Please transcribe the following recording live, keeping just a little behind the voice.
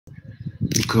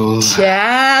Nicole.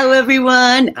 Ciao,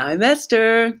 everyone. I'm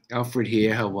Esther. Alfred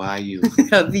here. How are you?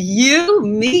 Of you,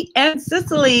 me, and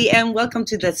Sicily. And welcome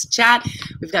to this chat.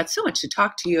 We've got so much to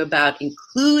talk to you about,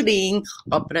 including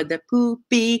Opera de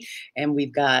Pupi. And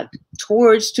we've got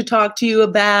tours to talk to you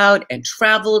about and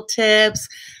travel tips.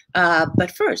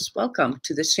 But first, welcome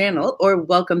to this channel, or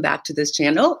welcome back to this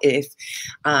channel if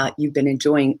you've been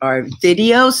enjoying our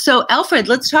videos. So, Alfred,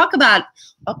 let's talk about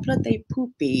Opera dei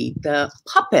Pupi, the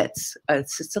puppets,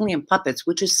 Sicilian puppets,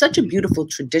 which is such a beautiful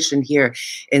tradition here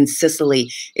in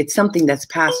Sicily. It's something that's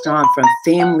passed on from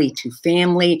family to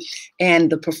family. And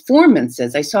the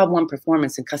performances, I saw one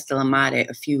performance in Castellammare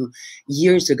a few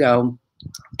years ago,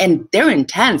 and they're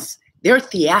intense. They're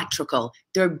theatrical.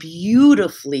 They're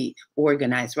beautifully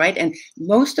organized, right? And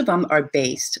most of them are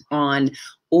based on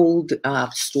old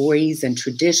stories and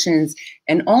traditions,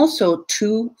 and also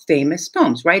two famous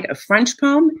poems, right? A French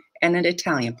poem and an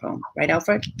Italian poem, right,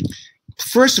 Alfred?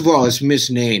 First of all, it's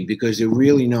misnamed because they're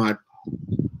really not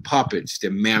puppets.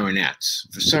 They're marionettes.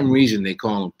 For some reason, they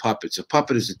call them puppets. A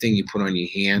puppet is the thing you put on your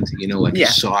hand, you know, like a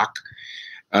sock.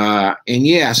 And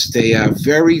yes, they are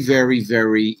very, very,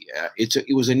 very,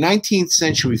 it was a 19th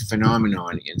century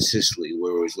phenomenon in Sicily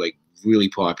where it was like really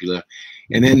popular.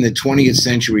 And then the 20th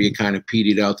century, it kind of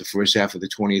petered out, the first half of the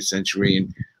 20th century.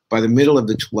 And by the middle of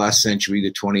the last century,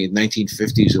 the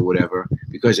 1950s or whatever,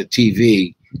 because of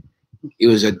TV, it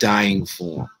was a dying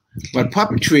form. But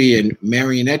puppetry and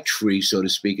marionetry, so to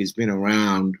speak, has been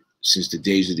around since the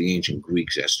days of the ancient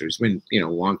Greeks, Esther. It's been, a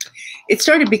long time. It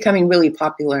started becoming really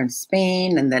popular in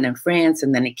Spain and then in France,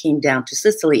 and then it came down to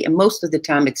Sicily. And most of the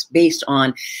time it's based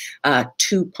on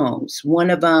two poems.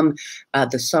 One of them,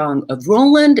 the Song of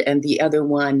Roland, and the other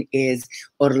one is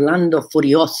Orlando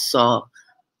Furioso,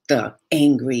 the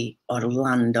angry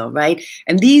Orlando, right?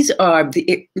 And these are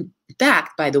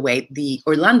fact, by the way, the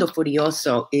Orlando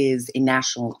Furioso is a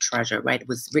national treasure, right? It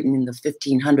was written in the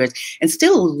 1500s, and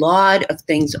still a lot of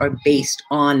things are based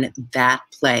on that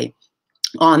play,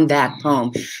 on that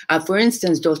poem. For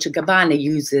instance, Dolce Gabbana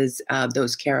uses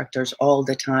those characters all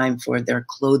the time for their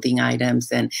clothing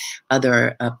items and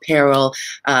other apparel.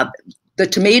 The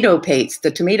tomato paste,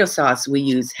 the tomato sauce we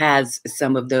use has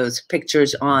some of those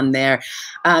pictures on there.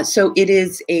 So it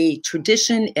is a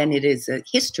tradition and it is a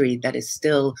history that is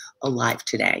still alive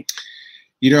today.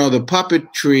 The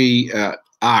puppetry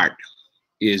art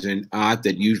is an art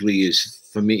that usually is,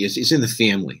 for me, it's in the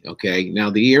family, okay? Now,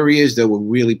 the areas that were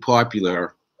really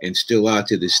popular and still are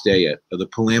to this day are the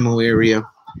Palermo area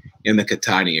and the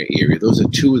Catania area. Those are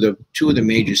two of the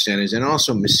major centers, and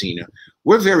also Messina.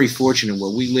 We're very fortunate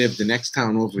where we live. The next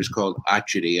town over is called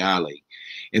Acciaiuoli,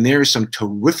 and there are some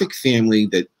terrific families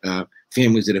that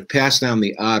have passed down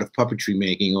the art of puppetry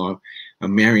making or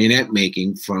marionette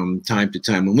making from time to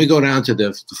time. When we go down to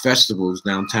the festivals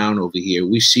downtown over here,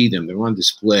 we see them. They're on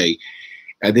display.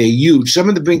 They're huge. Some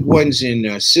of the big ones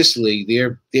in Sicily,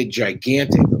 they're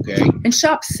gigantic. Okay, and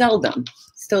shops sell them.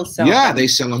 Still sell them. Yeah, they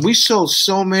sell them. We sold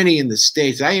so many in the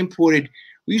States. I imported.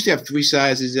 We used to have three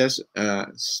sizes,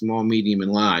 small, medium,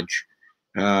 and large.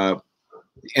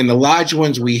 And the large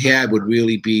ones we had would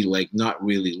really be like not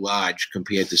really large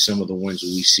compared to some of the ones that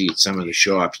we see at some of the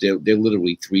shops. They're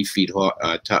literally 3 feet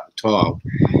tall.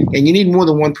 And you need more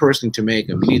than one person to make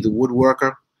them. You need the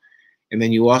woodworker, and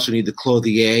then you also need the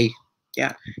clothier.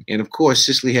 Yeah. And of course,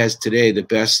 Sicily has today the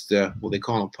best, they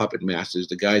call them puppet masters,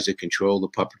 the guys that control the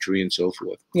puppetry and so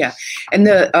forth. Yeah. And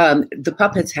the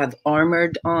puppets have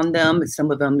armored on them. Some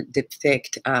of them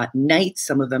depict knights.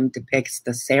 Some of them depict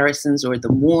the Saracens or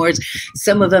the Moors.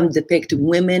 Some of them depict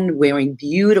women wearing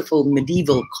beautiful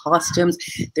medieval costumes.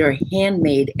 They're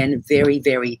handmade and very,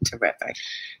 very terrific.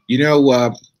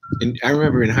 And I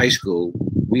remember in high school,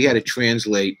 we had to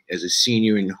translate as a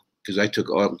senior, because I took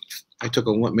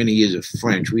many years of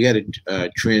French. We had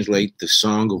to translate the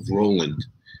Song of Roland,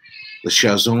 the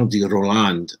Chanson de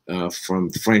Roland, from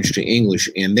French to English.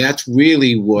 And that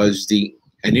really was the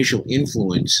initial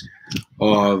influence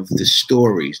of the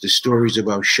stories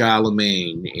about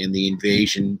Charlemagne and the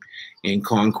invasion and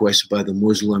conquest by the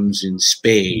Muslims in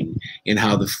Spain, and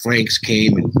how the Franks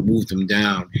came and moved them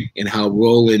down, and how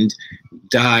Roland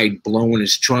died blowing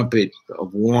his trumpet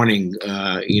of warning,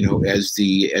 as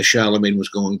Charlemagne was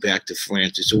going back to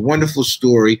France. It's a wonderful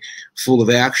story, full of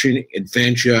action,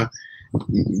 adventure,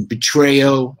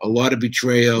 betrayal, a lot of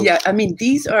betrayal. Yeah, I mean,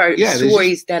 these are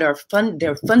stories that are fun.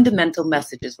 They're fundamental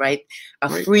messages, right?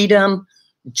 Freedom,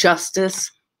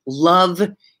 justice, love,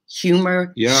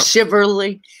 humor,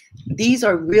 chivalry. These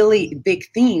are really big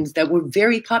themes that were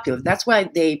very popular. That's why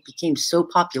they became so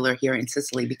popular here in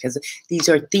Sicily, because these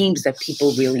are themes that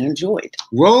people really enjoyed.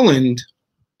 Roland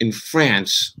in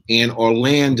France and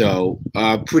Orlando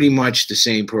are pretty much the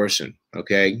same person.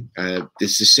 Okay,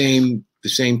 it's the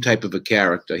same type of a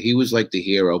character. He was like the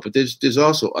hero, but there's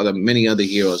also many other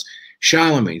heroes.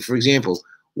 Charlemagne, for example.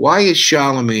 Why is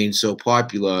Charlemagne so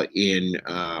popular in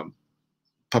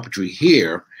puppetry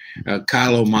here?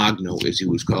 Carlo Magno, as he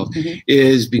was called,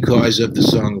 is because of the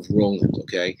Song of Roland.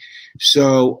 Okay,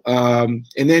 so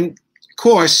and then of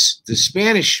course the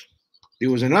Spanish. There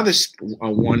was another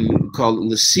one called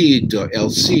Le Cid or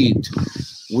El Cid,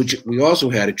 which we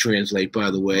also had to translate, by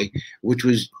the way, which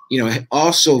was,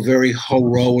 also very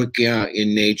heroic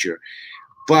in nature.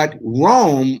 But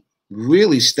Rome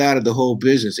really started the whole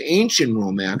business, ancient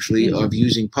Rome actually, of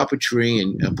using puppetry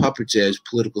and puppets as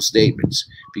political statements,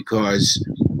 because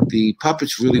the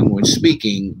puppets really weren't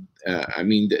speaking.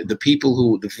 The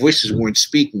people the voices weren't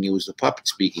speaking, it was the puppet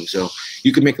speaking. So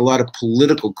you could make a lot of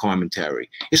political commentary.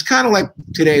 It's kind of like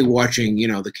today watching,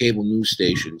 the cable news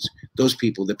stations. Those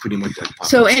people, they're pretty much like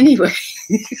puppets.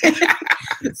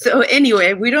 So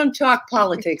anyway, we don't talk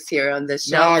politics here on this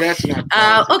show. No, that's not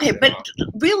politics. Okay, but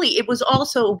really, it was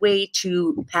also a way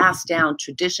to pass down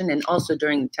tradition, and also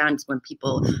during times when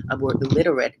people were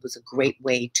illiterate, it was a great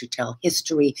way to tell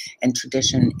history and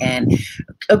tradition, and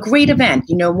a great event.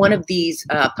 One of these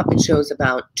puppet shows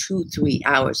about 2-3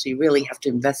 hours, so you really have to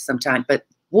invest some time. But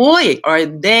boy, are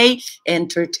they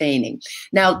entertaining.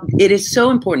 Now, it is so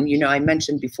important. I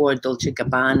mentioned before Dolce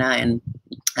Gabbana, and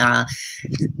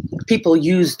people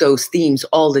use those themes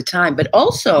all the time, but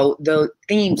also the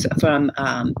themes from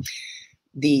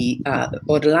the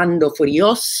Orlando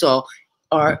Furioso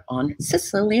are on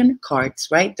Sicilian cards,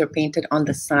 right? They're painted on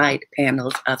the side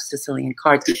panels of Sicilian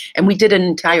cards. And we did an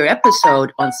entire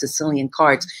episode on Sicilian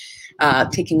cards,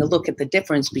 taking a look at the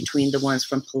difference between the ones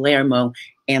from Palermo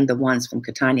and the ones from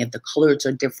Catania. The colors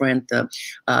are different, the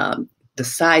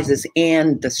sizes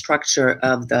and the structure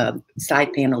of the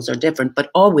side panels are different, but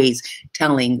always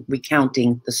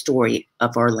recounting the story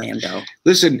of Orlando.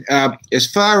 Listen, as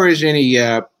far as any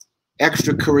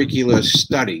extracurricular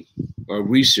study or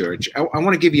research, I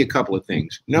want to give you a couple of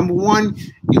things. Number one,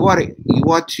 you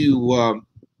ought to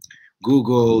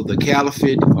Google the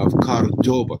Caliphate of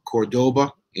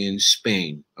Cordoba in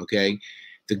Spain, okay?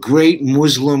 The great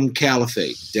Muslim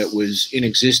caliphate that was in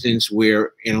existence,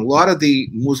 where in a lot of the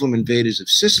Muslim invaders of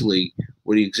Sicily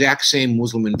were the exact same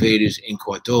Muslim invaders in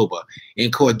Cordoba. In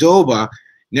Cordoba,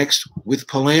 next with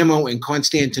Palermo and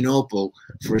Constantinople,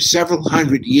 for several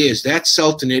hundred years, that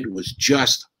sultanate was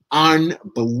just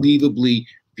unbelievably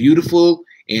beautiful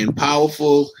and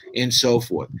powerful and so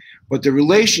forth. But the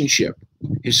relationship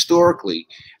historically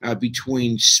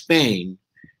between Spain,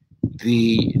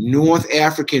 the North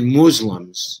African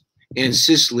Muslims, and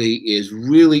Sicily is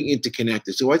really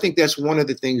interconnected. So I think that's one of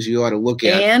the things you ought to look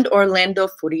at. And Orlando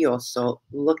Furioso,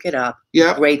 look it up.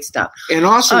 Yeah. Great stuff. And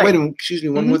also, wait a minute, excuse me,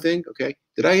 one more thing, okay?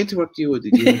 Did I interrupt you or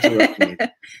did you interrupt me?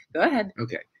 Go ahead.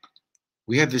 Okay.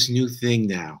 We have this new thing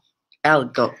now. I'll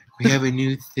go. We have a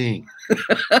new thing.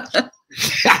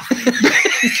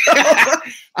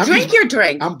 Drink your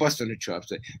drink. I'm busting the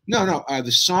chops. No,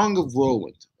 the Song of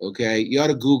Roland, okay? You ought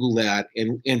to Google that.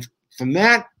 And from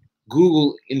that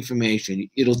Google information,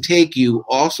 it'll take you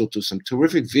also to some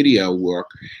terrific video work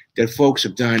that folks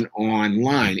have done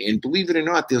online. And believe it or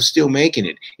not, they're still making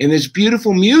it. And there's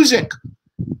beautiful music.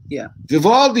 Yeah.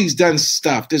 Vivaldi's done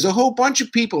stuff. There's a whole bunch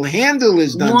of people. Handel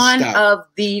has done stuff. One of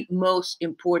the most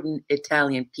important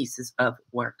Italian pieces of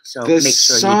work. So the make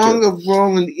sure Song you do. of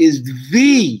Roland is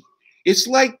it's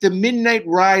like the Midnight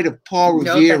Ride of Paul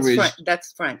Revere. No,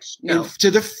 that's French. No.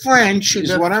 To the French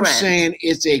is what I'm saying.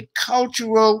 It's a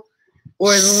cultural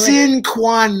sine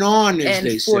qua non, as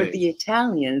they say. And for the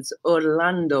Italians,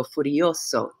 Orlando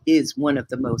Furioso is one of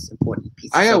the most important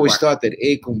pieces I always of work. thought that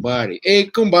E Combare,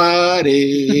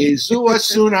 Sua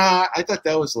Suna, I thought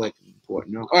that was like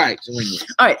important. No? All right. So anyway.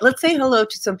 All right, let's say hello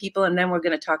to some people, and then we're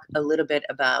going to talk a little bit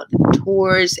about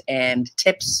tours and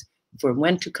tips for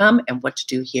when to come and what to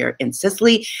do here in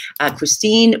Sicily.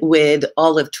 Christine with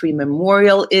Olive Tree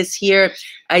Memorial is here.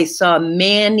 I saw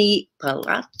Manny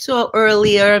Palazzo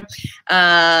earlier.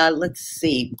 Let's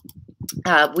see.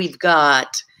 We've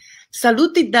got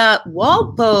Saluti da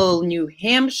Walpole, New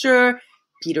Hampshire.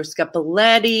 Peter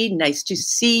Scapoletti, nice to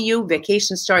see you.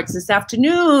 Vacation starts this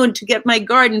afternoon to get my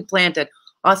garden planted.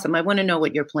 Awesome. I want to know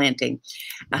what you're planting.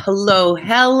 Hello,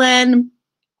 Helen.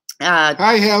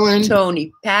 Hi, Helen.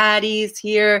 Tony Patty's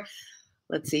here.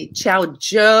 Let's see. Ciao,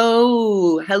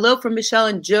 Joe. Hello from Michelle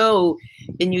and Joe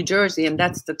in New Jersey. And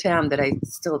that's the town that I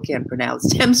still can't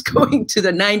pronounce. Tim's going to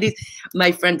the 90s.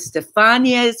 My friend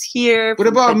Stefania is here. What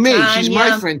about me? She's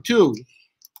my friend, too.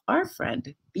 our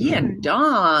friend, Bien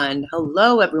Dawn.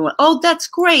 Hello, everyone. Oh, that's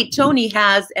great. Tony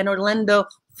has an Orlando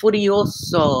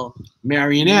Furioso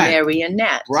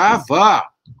Marionette. Brava.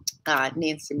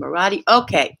 Nancy Maratti.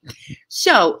 Okay.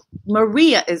 So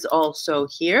Maria is also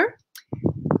here.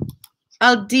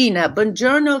 Aldina,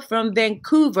 buongiorno from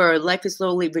Vancouver. Life is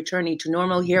slowly returning to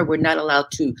normal here. We're not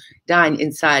allowed to dine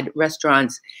inside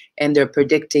restaurants, and they're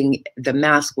predicting the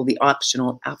mask will be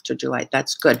optional after July.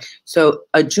 That's good. So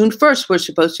June 1st, we're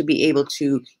supposed to be able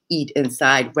to eat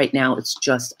inside. Right now, it's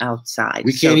just outside.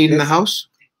 We can't eat in the house?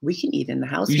 We can eat in the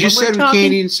house. You just said we can't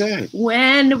eat inside.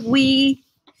 When we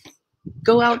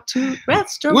go out to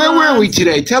restaurants. Where were we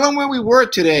today? Tell them where we were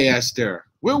today, Esther.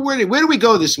 Where did we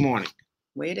go this morning?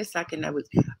 Wait a second.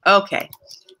 Okay.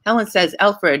 Helen says,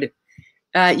 Alfred,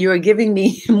 you are giving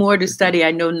me more to study.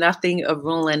 I know nothing of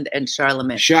Roland and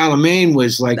Charlemagne. Charlemagne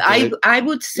was like I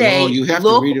would say,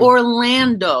 look,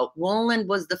 Orlando. Roland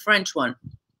was the French one.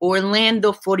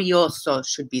 Orlando Furioso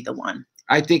should be the one.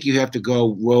 I think you have to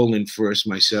go Roland first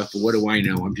myself, but what do I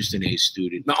know? I'm just an A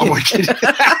student. No, I'm kidding.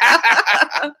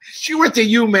 She went to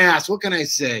UMass. What can I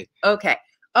say? Okay.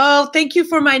 Oh, thank you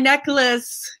for my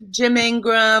necklace, Jim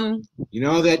Ingram. You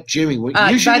know that, Jimmy.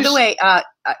 By the way,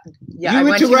 yeah,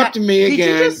 you interrupted me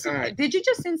again. Did you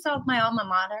just insult my alma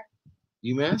mater?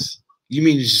 UMass? You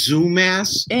mean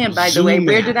Zoomass? And by the way,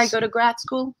 where did I go to grad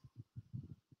school?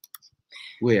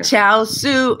 Where? Chao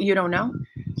Su. You don't know?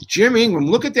 Jim Ingram,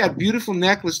 look at that beautiful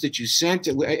necklace that you sent.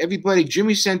 Everybody,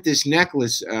 Jimmy sent this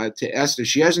necklace to Esther.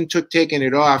 She hasn't taken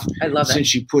it off since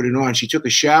she put it on. She took a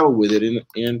shower with it,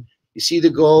 and you see the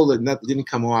gold that didn't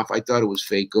come off. I thought it was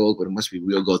fake gold, but it must be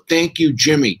real gold. Thank you,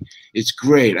 Jimmy. It's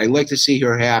great. I like to see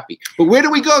her happy. But where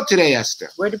did we go today, Esther?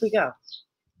 Where did we go?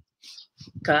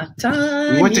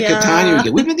 Catania. We went to Catania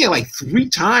again. We've been there like 3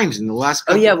 times in the last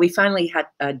couple. Oh, yeah. We finally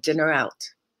had dinner out.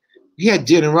 We had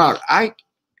dinner out.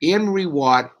 Anne-Marie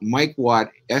Watt, Mike Watt,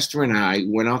 Esther, and I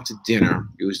went out to dinner.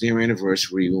 It was their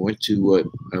anniversary. We went to, where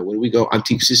did we go?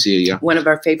 Antique Sicilia. One of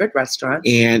our favorite restaurants.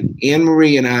 And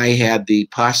Anne-Marie and I had the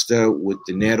pasta with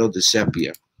the Netto di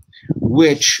Seppia,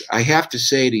 which I have to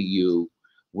say to you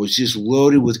was just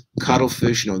loaded with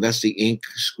cuttlefish. You know, that's the ink,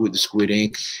 the squid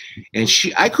ink. And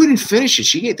I couldn't finish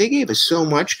it. They gave us so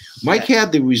much. Mike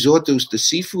had the risottos, the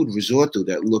seafood risotto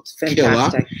that looked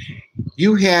fantastic. Killer.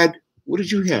 You had, what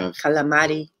did you have?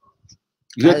 Calamari.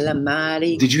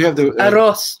 Calamari. Did you have the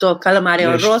arrosto, calamari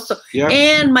arrosto, yeah.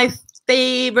 And my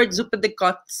favorite zuppa di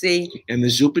cozzi. And the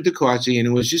zuppa di cozzi, and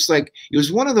it was just like, it was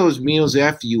one of those meals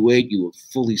after you ate, you were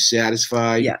fully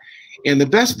satisfied. Yeah. And the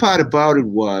best part about it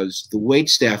was the wait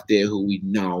staff there, who we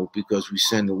know because we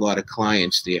send a lot of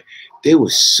clients there, they were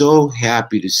so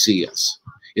happy to see us.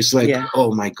 It's like,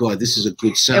 oh my God, this is a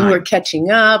good sign. And we're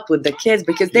catching up with the kids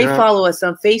because they follow us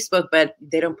on Facebook, but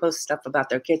they don't post stuff about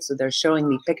their kids. So they're showing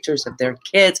me pictures of their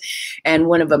kids. And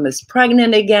one of them is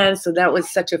pregnant again. So that was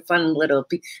such a fun little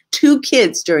 2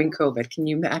 kids during COVID. Can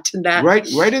you imagine that? Right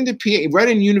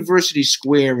in University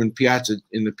Square in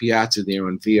the piazza there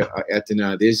on Via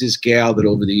Etna. There's this gal that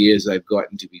over the years I've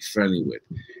gotten to be friendly with.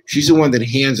 She's the one that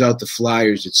hands out the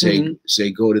flyers that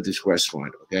say go to this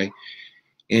restaurant, okay?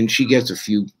 And she gets a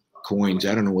few coins.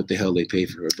 I don't know what the hell they pay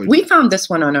for her. But we found this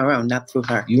one on our own, not through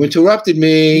her. You interrupted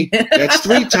me. That's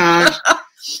 3 times.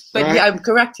 But right? Yeah, I'm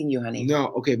correcting you, honey. No,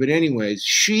 okay. But anyways,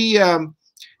 she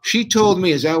told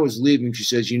me as I was leaving, she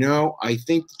says, you know, I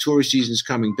think the tourist season is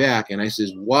coming back. And I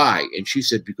says, why? And she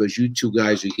said, because you 2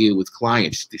 guys are here with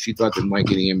clients. She thought that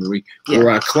Mike and Anne-Marie were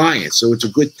our clients. So it's a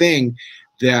good thing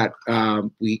that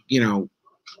we, you know,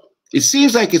 it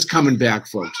seems like it's coming back,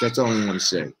 folks. That's all I want to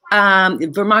say.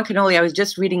 Vermont cannoli, I was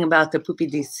just reading about the pupi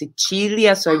di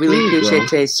Sicilia, so I really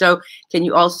appreciate it. So can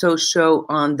you also show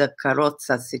on the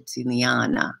carrozza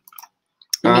siciliana?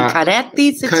 I mean,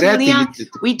 caretti Sicilian?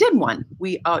 We did one.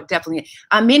 We definitely.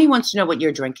 Manny wants to know what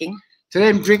you're drinking. Today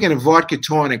I'm drinking a vodka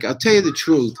tonic. I'll tell you the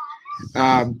truth.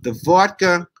 The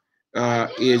vodka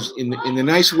is in the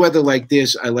nice weather like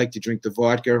this. I like to drink the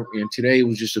vodka, and today it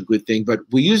was just a good thing. But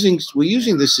we're using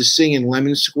the Sicilian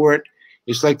lemon squirt.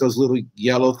 It's like those little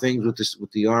yellow things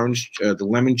with the orange, the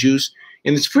lemon juice,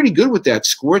 and it's pretty good with that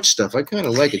squirt stuff. I kind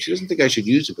of like it. She doesn't think I should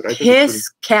use it, but I think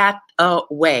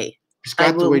Piscataway.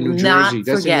 I will New not Jersey.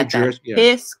 That's forget in New that. Jersey. Yeah.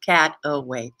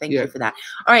 Piscataway. Thank you for that.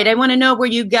 All right, I want to know where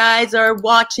you guys are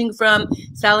watching from.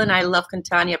 Sal and I love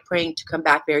Catania, praying to come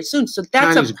back very soon. So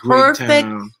that's a perfect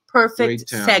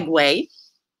segue.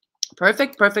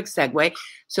 Perfect segue.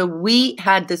 So we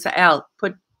had this. Al,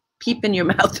 put peep in your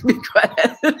mouth.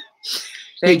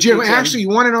 Hey, Jim, actually, you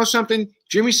want to know something?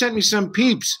 Jimmy sent me some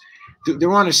peeps.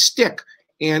 They're on a stick.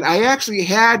 And I actually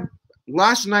had,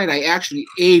 last night, I actually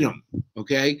ate them,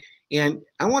 okay? And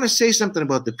I want to say something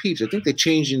about the peeps. I think they're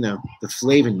changing the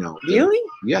flavor note. Really?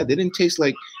 Yeah, they didn't taste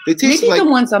like they tasted Maybe like the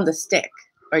ones on the stick.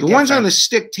 the ones on the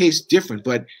stick taste different,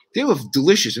 but they were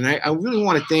delicious. And I really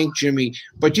want to thank Jimmy.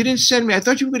 But you didn't send me. I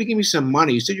thought you were going to give me some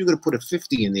money. You said you were going to put a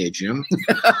 50 in there, Jim.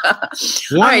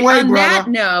 One way, on brother. That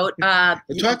note, I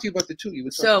talked to you about the two.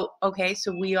 So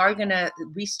we are going to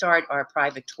restart our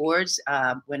private tours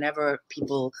whenever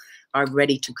people are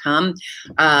ready to come.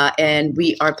 And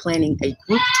we are planning a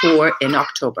group tour in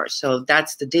October. So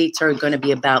that's the dates are going to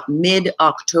be about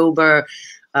mid-October,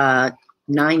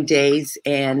 9 days,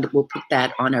 and we'll put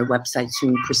that on our website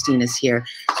soon. Christina's here,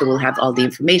 so we'll have all the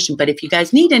information. But if you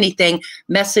guys need anything,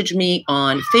 message me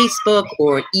on Facebook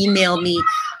or email me.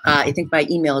 I think my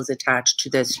email is attached to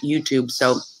this YouTube.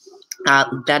 So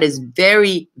that is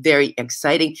very, very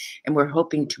exciting, and we're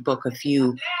hoping to book a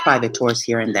few private tours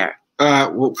here and there.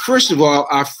 Well, first of all,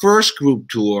 our first group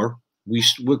tour,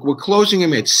 we're closing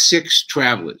them at 6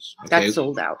 travelers. Okay? That's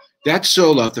sold out. That's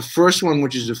sold out. The first one,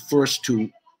 which is the first two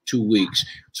weeks.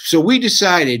 So we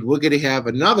decided we're going to have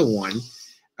another one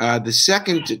the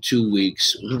second 2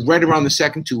 weeks, right around the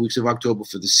second 2 weeks of October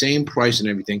for the same price and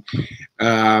everything.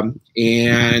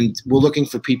 And we're looking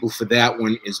for people for that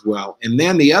one as well. And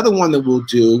then the other one that we'll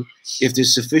do, if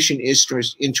there's sufficient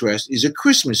interest, is a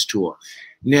Christmas tour.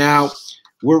 Now,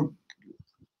 we're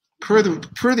per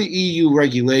the EU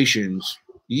regulations,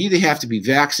 you either have to be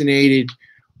vaccinated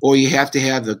or you have to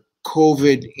have the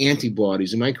COVID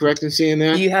antibodies. Am I correct in saying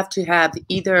that? You have to have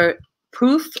either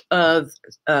proof of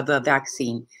a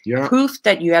vaccine, proof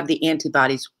that you have the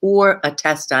antibodies, or a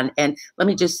test done. And let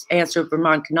me just answer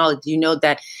Vermont Canali. Do you know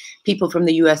that people from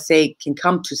the USA can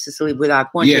come to Sicily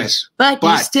without quarantine? Yes. But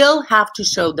you still have to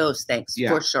show those things,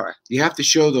 for sure. You have to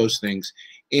show those things.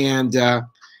 And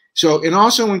and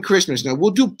also in Christmas, now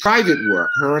we'll do private work.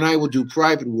 Her and I will do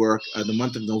private work the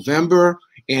month of November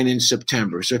and in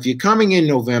September. So if you're coming in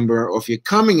November or if you're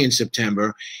coming in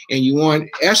September and you want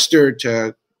Esther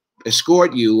to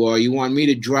escort you, or you want me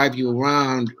to drive you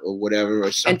around or whatever,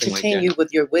 or something like that. Entertain you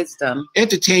with your wisdom.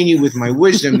 Entertain you with my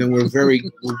wisdom, then we're very,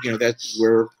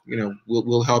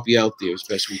 we'll help you out there as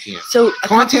best we can. So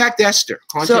contact Esther.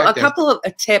 A couple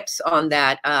of tips on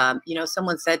that.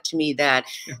 Someone said to me that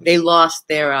they lost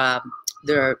their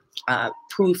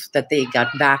proof that they got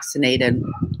vaccinated.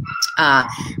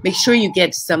 Make sure you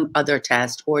get some other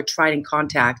test, or try and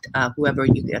contact whoever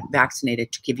you get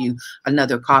vaccinated to give you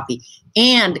another copy.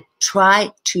 And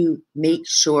try to make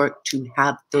sure to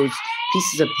have those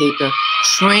pieces of paper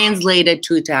translated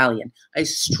to Italian. I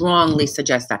strongly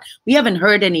suggest that. We haven't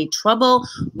heard any trouble,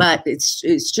 but it's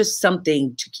just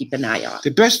something to keep an eye on.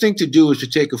 The best thing to do is to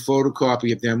take a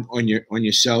photocopy of them on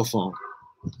your cell phone.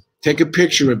 Take a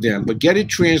picture of them, but get it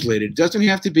translated. It doesn't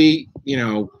have to be,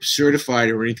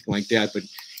 certified or anything like that, but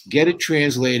get it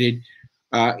translated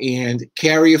and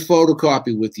carry a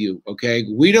photocopy with you, okay?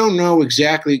 We don't know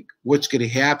exactly what's going to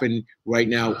happen right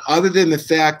now, other than the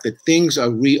fact that things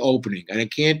are reopening, and I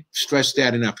can't stress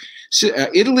that enough. So,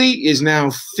 Italy is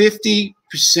now 50%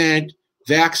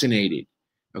 vaccinated,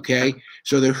 okay?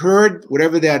 So the herd,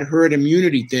 whatever that herd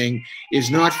immunity thing, is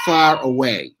not far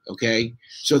away, okay?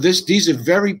 So these are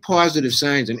very positive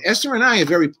signs, and Esther and I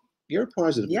are you're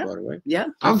positive about it, right? Yeah.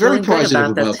 I'm very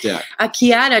positive about that.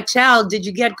 Chiara, ciao, did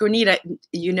you get granita?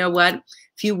 You know what? A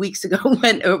few weeks ago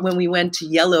when we went to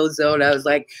Yellow Zone, I was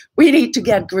like, we need to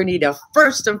get granita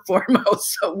first and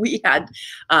foremost. So we had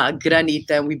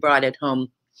granita and we brought it home.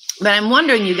 But I'm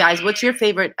wondering, you guys, what's your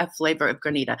favorite flavor of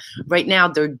granita? Right now,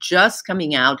 they're just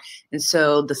coming out. And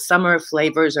so the summer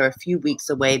flavors are a few weeks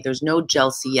away. There's no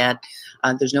Gelsi yet.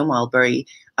 There's no mulberry.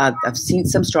 I've seen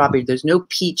some strawberry. There's no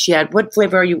peach yet. What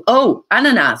flavor are you? Oh,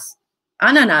 ananas.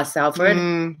 Ananas, Alfred.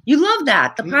 You love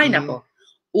that, the pineapple.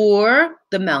 Or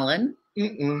the melon.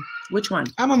 Which one?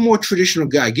 I'm a more traditional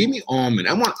guy. Give me almond.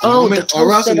 I want almond. The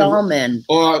toasted almond.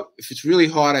 Or if it's really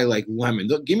hot, I like lemon.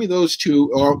 Give me those two.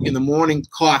 Or in the morning,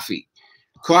 coffee.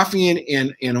 Coffee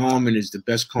and almond is the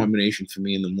best combination for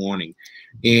me in the morning.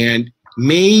 And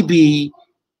maybe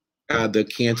the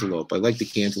cantaloupe. I like the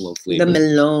cantaloupe flavor. The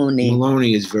Meloni.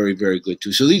 Meloni is very, very good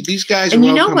too. So these guys. And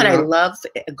you know what I love?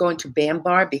 Going to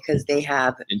Bambar because they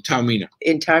have in Taormina.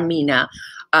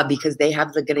 Because they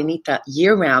have the granita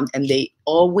year round, and they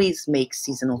always make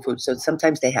seasonal fruit. So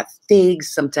sometimes they have figs,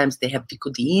 sometimes they have pico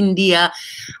di India,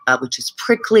 which is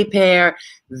prickly pear,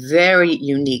 very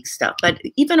unique stuff. But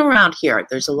even around here,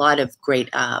 there's a lot of great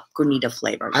granita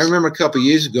flavors. I remember a couple of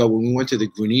years ago when we went to the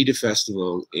Granita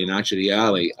Festival in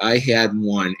Acciaiuoli, I had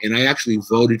one, and I actually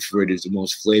voted for it as the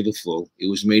most flavorful. It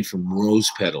was made from rose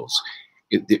petals.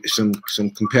 Some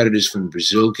competitors from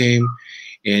Brazil came,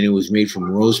 and it was made from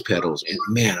rose petals. And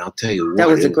man, I'll tell you what, that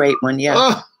was a great one.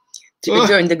 Yeah.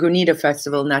 During the Granita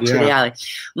Festival, Naturale.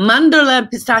 Mandorla and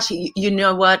pistachio, you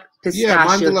know what?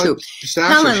 Pistachio too. Pistachio.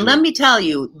 Helen, let me tell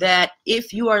you that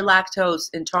if you are lactose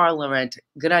intolerant,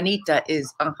 Granita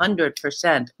is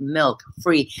 100% milk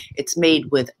free. It's made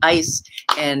with ice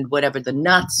and whatever the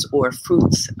nuts or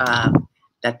fruits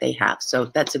that they have. So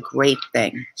that's a great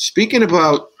thing. Speaking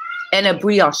about... And a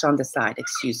brioche on the side,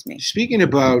 excuse me. Speaking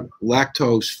about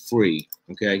lactose free,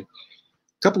 okay? A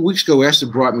couple weeks ago, Esther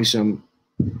brought me some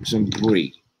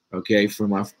brie, okay,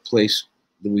 from our place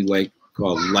that we like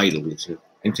called Lidl. It's an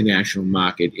international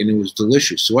market, and it was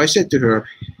delicious. So I said to her,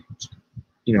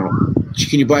 you know,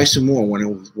 can you buy some more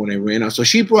when I ran out? So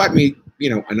she brought me, you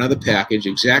know, another package,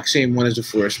 exact same one as the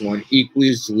first one, equally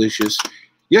as delicious.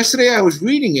 Yesterday I was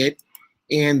reading it,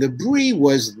 and the brie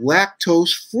was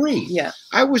lactose free. Yeah.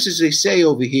 I was, as they say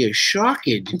over here, shocked.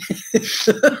 The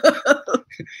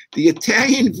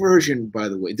Italian version, by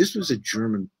the way, this was a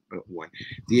German one.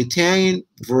 The Italian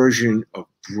version of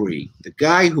brie, the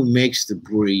guy who makes the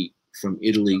brie from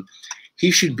Italy, he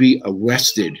should be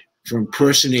arrested for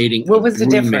impersonating. What was the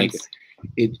difference?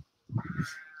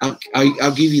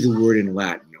 I'll give you the word in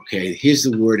Latin. Okay, here's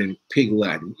the word in pig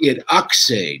Latin. It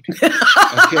uxade.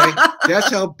 Okay, that's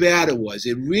how bad it was.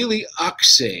 It really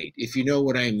uxade, if you know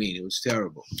what I mean. It was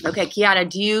terrible. Okay, Chiara,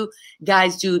 do you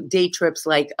guys do day trips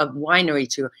like a winery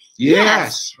tour?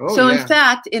 Yes. Oh, so yeah. In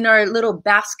fact, in our little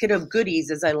basket of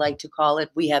goodies, as I like to call it,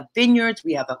 we have vineyards,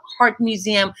 we have a art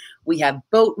museum, we have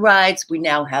boat rides, we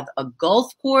now have a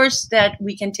golf course that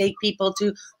we can take people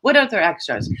to. What other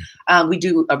extras? We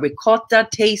do a ricotta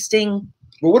tasting.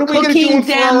 Well, what are we going to do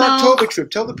for our October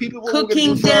trip? Tell the people what we're going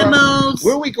to do for demos.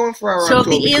 Where are we going for our October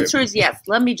trip? So the answer is yes.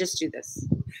 Let me just do this.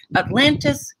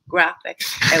 Atlantis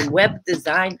Graphics and Web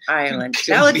Design Ireland.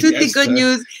 Now it's the good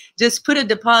news. Just put a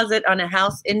deposit on a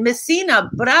house in Messina.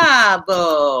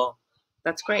 Bravo.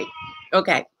 That's great.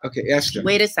 Okay. Okay, Esther.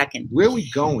 Wait a second. Where are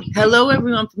we going? Hello,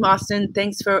 everyone from Austin.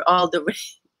 Thanks for all the rain.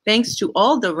 Thanks to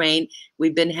all the rain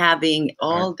we've been having.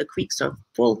 All the creeks are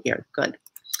full here. Good.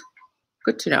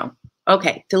 Good to know.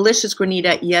 Okay, delicious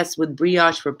granita, yes, with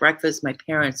brioche for breakfast. My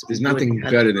parents. There's nothing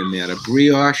better than that. A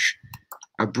brioche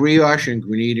and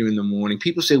granita in the morning.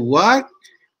 People say, what?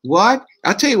 What?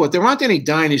 I'll tell you what. There aren't any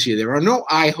diners here. There are no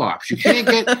IHOPs. You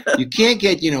can't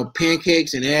get, you know,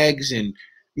 pancakes and eggs, and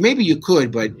maybe you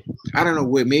could, but I don't know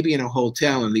where. Maybe in a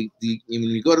hotel, and when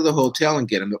you go to the hotel and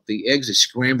get them, the eggs are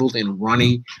scrambled and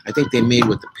runny. I think they're made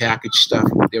with the packaged stuff.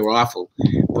 They're awful,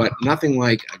 but nothing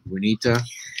like a granita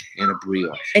and a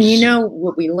brioche. And you know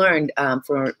what we learned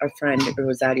from our friend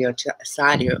Rosario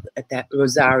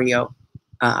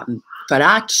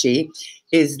Faracci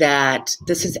is that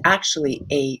this is actually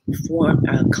a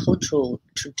cultural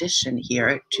tradition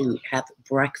here to have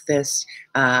breakfast,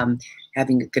 having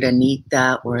a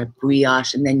granita or a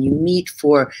brioche, and then you meet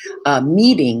for a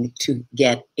meeting to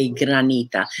get a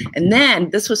granita. And then,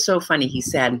 this was so funny, he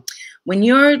said, when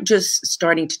you're just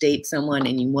starting to date someone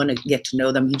and you want to get to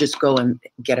know them, you just go and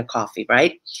get a coffee,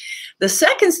 right? The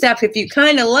second step, if you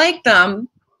kind of like them,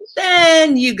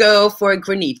 then you go for a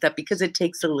granita because it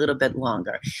takes a little bit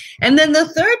longer. And then the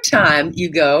third time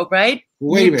you go, right?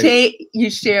 Wait a minute.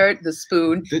 You share the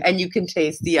spoon and you can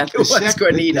taste the other one's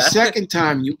granita. The second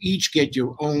time you each get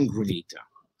your own granita.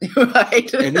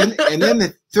 Right. And then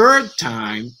the third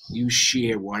time you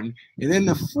share one. And then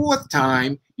the fourth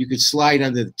time you could slide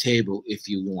under the table if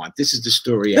you want. This is the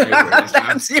story I heard.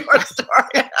 That's your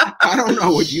story. I don't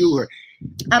know what you heard.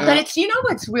 But it's, you know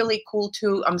what's really cool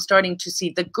too? I'm starting to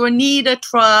see the granita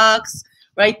trucks,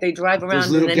 right? They drive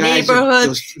around in the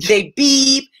neighborhood, they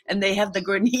beep, and they have the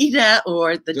granita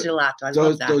or the gelato. I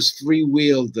love that. Those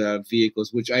three-wheeled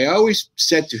vehicles, which I always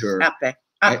said to her.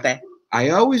 I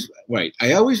always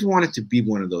wanted to be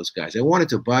one of those guys. I wanted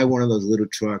to buy one of those little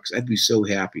trucks. I'd be so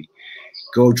happy.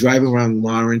 Go drive around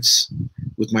Lawrence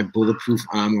with my bulletproof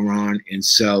armor on and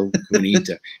sell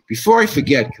granita. Before I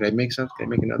forget, can I make something? Can I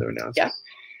make another announcement? Yeah.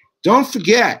 Don't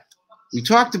forget, we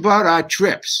talked about our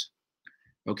trips.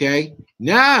 Okay?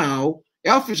 Now,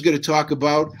 Alfred's going to talk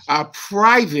about our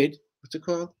private, what's it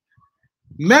called?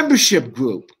 Membership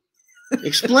group.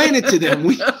 Explain it to them.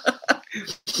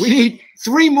 We need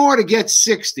 3 more to get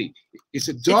 60. It's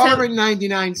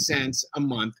 $1.99 a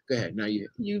month. Go ahead. Now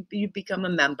you become a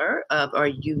member of our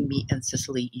You, Me, and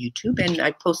Sicily YouTube, and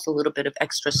I post a little bit of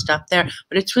extra stuff there.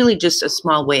 But it's really just a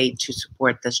small way to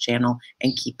support this channel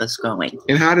and keep us going.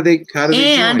 And how do they join?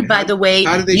 And by the way,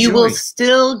 you will join?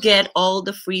 still get all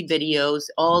the free videos,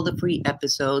 all the free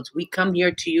episodes. We come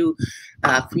here to you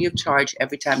free of charge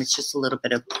every time. It's just a little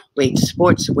bit of way to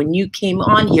support. So when you came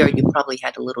on here, you probably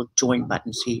had a little join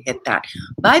button, so you hit that.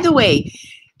 By the way,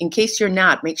 in case you're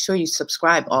not, make sure you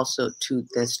subscribe also to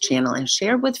this channel and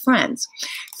share with friends.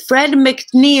 Fred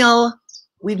McNeil,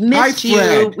 we've missed you.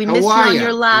 Fred. We missed you on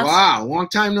your last. Wow, long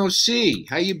time no see.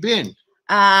 How you been?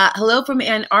 Hello from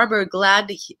Ann Arbor. Glad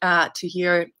to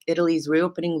hear Italy's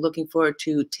reopening. Looking forward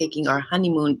to taking our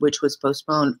honeymoon, which was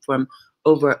postponed from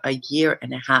over a year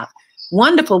and a half.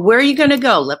 Wonderful. Where are you going to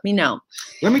go? Let me know.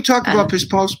 Let me talk about his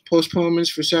postponements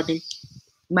for a second.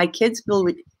 My kids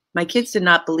did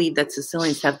not believe that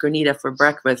Sicilians have granita for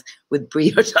breakfast with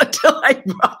brioche until I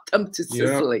brought them to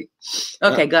Sicily.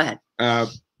 Yep. Okay, go ahead. I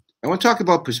want to talk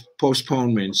about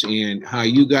postponements and how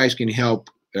you guys can help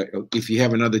if you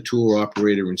have another tour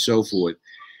operator and so forth.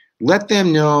 Let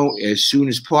them know as soon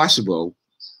as possible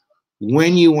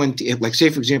when you want to, like say,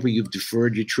 for example, you've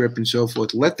deferred your trip and so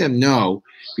forth. Let them know,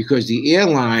 because the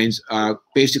airlines are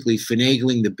basically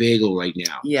finagling the bagel right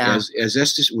now. Yeah. As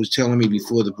Esther was telling me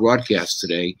before the broadcast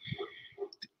today,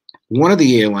 one of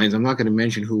the airlines, I'm not going to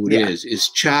mention who it is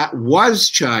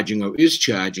charging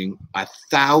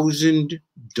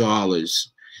 $1,000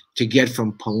 to get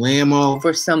from Palermo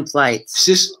for some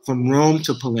flights from Rome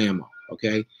to Palermo.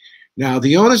 Okay. Now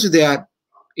the owners of that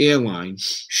airline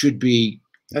should be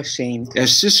ashamed,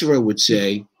 as Cicero would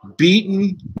say,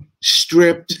 beaten,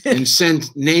 stripped, and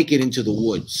sent naked into the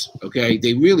woods. Okay,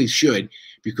 they really should,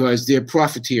 because they're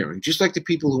profiteering. Just like the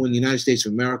people who in the United States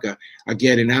of America are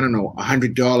getting, I don't know,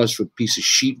 $100 for a piece of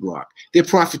sheetrock. They're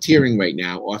profiteering right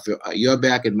now off of your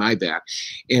back and my back,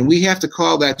 and we have to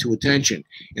call that to attention.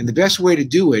 And the best way to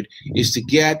do it is to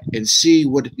get and see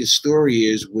what the story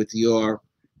is with your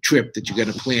trip that you're going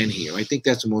to plan here. I think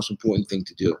that's the most important thing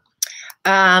to do.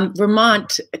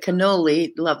 Vermont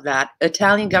cannoli, love that.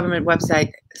 Italian government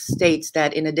website states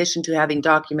that in addition to having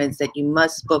documents that you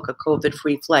must book a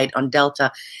COVID-free flight on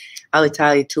Delta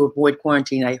Alitalia to avoid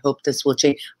quarantine. I hope this will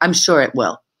change. I'm sure it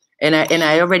will. And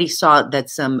I already saw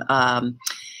that some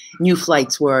new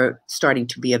flights were starting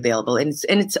to be available, and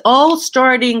it's all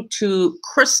starting to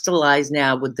crystallize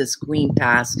now with this green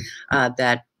pass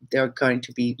that they're going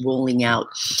to be rolling out.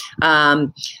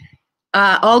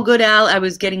 All good, Al. I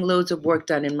was getting loads of work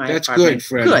done in my apartment. That's good,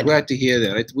 Fred. Good. I'm glad to hear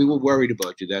that. We were worried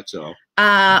about you, that's all.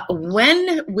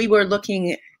 When we were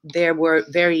looking, there were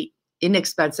very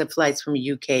inexpensive flights from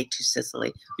UK to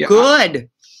Sicily. Yeah, good.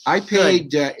 I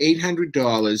paid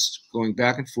 $800 going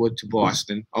back and forth to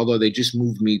Boston, although they just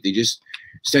moved me. They just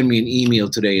sent me an email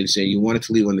today and say, you wanted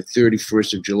to leave on the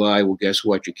 31st of July. Well, guess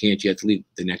what? You can't. You have to leave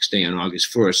the next day on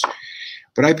August 1st.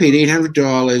 But I paid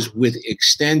 $800 with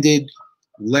extended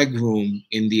leg room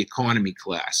in the economy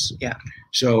class. Yeah.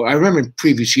 So I remember in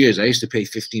previous years, I used to pay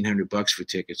 $1,500 for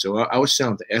tickets. So I was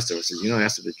selling to Esther. I said, you know,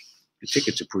 Esther, the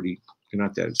tickets are they're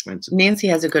not that expensive. Nancy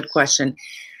has a good question.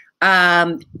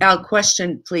 Al,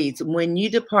 question, please. When you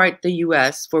depart the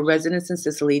U.S. for residence in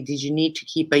Sicily, did you need to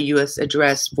keep a U.S.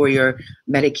 address for your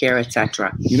Medicare,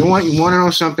 etc.? You know what? You want to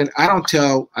know something? I don't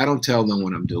tell them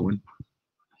what I'm doing.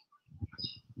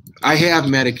 I have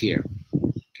Medicare.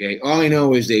 Okay, all I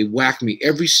know is they whack me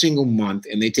every single month,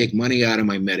 and they take money out of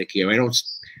my Medicare. I don't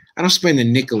spend a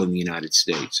nickel in the United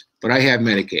States, but I have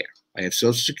Medicare. I have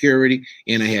Social Security,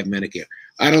 and I have Medicare.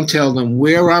 I don't tell them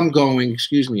where I'm going.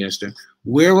 Excuse me, Esther.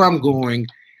 Where I'm going.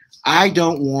 I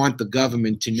don't want the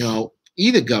government to know,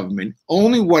 either government,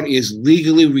 only what is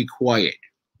legally required.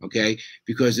 Okay,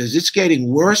 because as it's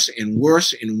getting worse and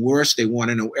worse and worse, they want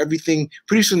to know everything.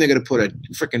 Pretty soon they're going to put a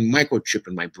freaking microchip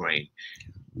in my brain.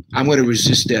 I'm going to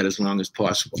resist that as long as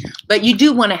possible. But you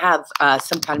do want to have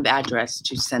some kind of address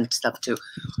to send stuff to.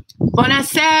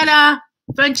 Buonasera,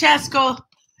 Francesco.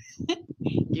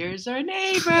 Here's our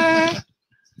neighbor.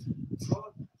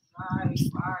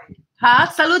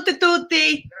 Salute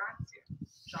tutti.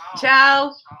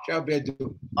 Ciao. Ciao,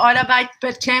 Bedu. Ora vai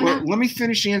per cena. Well, let me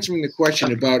finish answering the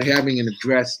question about having an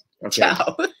address. Okay.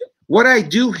 Ciao. What I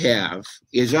do have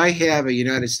is I have a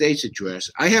United States address.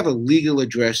 I have a legal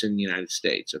address in the United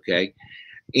States, okay?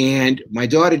 And my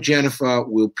daughter Jennifer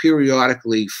will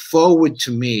periodically forward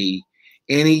to me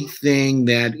anything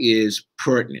that is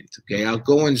pertinent, okay? I'll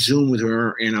go on Zoom with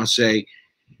her and I'll say,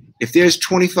 if there's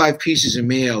 25 pieces of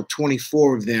mail,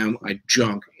 24 of them are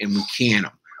junk and we can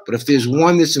them. But if there's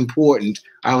one that's important,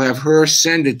 I'll have her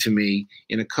send it to me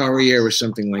in a courier or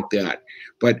something like that.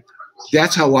 But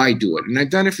that's how I do it. And I've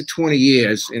done it for 20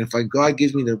 years. And if God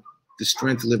gives me the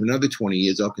strength to live another 20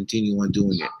 years, I'll continue on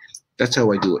doing it. That's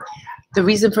how I do it. The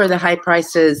reason for the high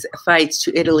prices flights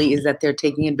to Italy is that they're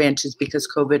taking advantage because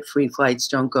COVID-free flights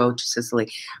don't go to Sicily.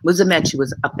 Musumeci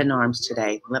was up in arms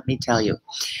today, let me tell you.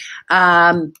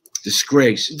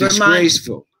 Disgrace. Vermont,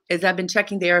 disgraceful. As I've been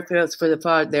checking the airfields for the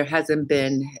fall, there hasn't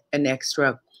been an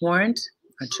extra quarantine.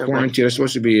 Quarantine. There's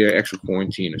supposed to be an extra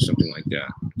quarantine or something like that.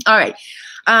 All right.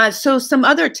 So some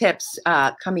other tips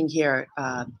coming here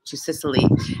to Sicily.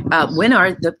 When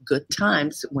are the good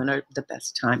times? When are the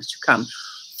best times to come?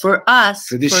 For us,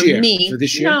 for me, for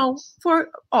this year? No,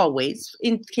 for always,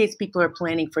 in case people are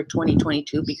planning for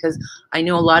 2022, because I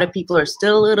know a lot of people are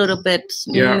still a little bit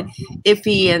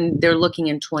iffy and they're looking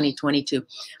in 2022.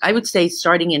 I would say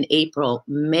starting in April,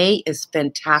 May is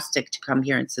fantastic to come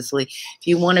here in Sicily. If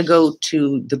you want to go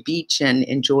to the beach and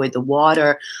enjoy the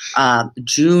water,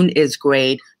 June is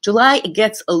great. July, it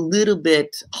gets a little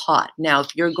bit hot. Now,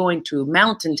 if you're going to a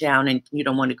mountain town and you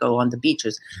don't want to go on the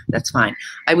beaches, that's fine.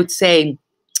 I would say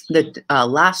the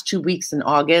last 2 weeks in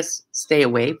August, stay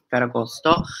away,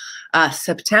 Ferragosto.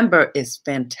 September is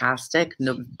fantastic.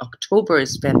 October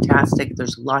is fantastic.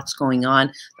 There's lots going on.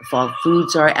 The fall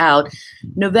foods are out.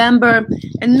 November,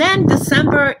 and then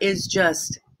December is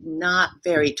just not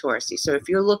very touristy. So if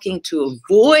you're looking to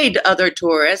avoid other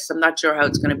tourists, I'm not sure how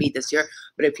it's going to be this year,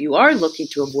 but if you are looking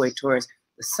to avoid tourists,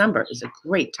 December is a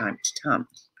great time to come.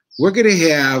 We're going to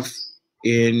have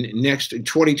in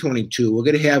 2022, we're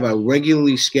going to have a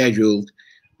regularly scheduled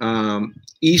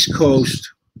East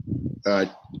Coast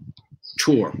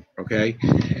tour. Okay,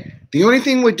 the only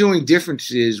thing we're doing different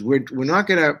is we're not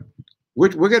going to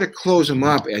we're going to close them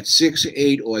up at 6,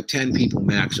 8, or 10 people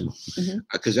maximum.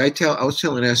 Because I was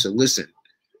telling Esther, listen,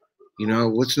 you know,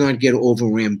 let's not get over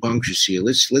rambunctious here.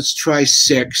 Let's try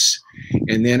 6,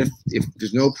 and then if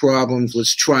there's no problems,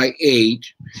 let's try 8.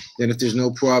 Then if there's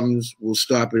no problems, we'll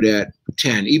stop it at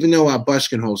 10. Even though our bus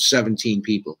can hold 17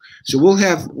 people, so we'll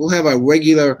have a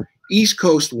regular East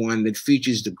Coast one that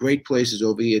features the great places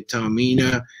over here: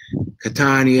 Taormina,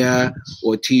 Catania,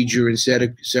 Ortigia,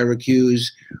 and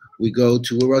Syracuse. We go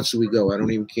to, where else do we go?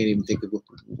 Can't even think of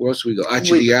where else do we go.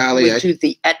 Acciaiali. We do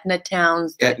the Etna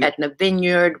towns, the Etna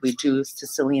Vineyard. We do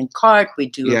Sicilian Cart. We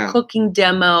do a cooking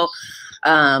demo.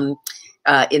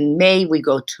 In May, we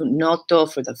go to Noto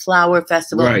for the flower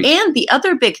festival. Right. And the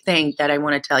other big thing that I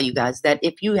want to tell you guys, that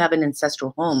if you have an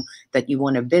ancestral home that you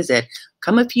want to visit,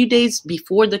 come a few days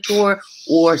before the tour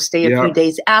or stay a few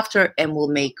days after, and we'll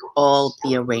make all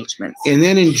the arristments. And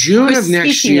then in June of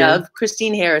next year,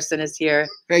 Christine Harrison is here.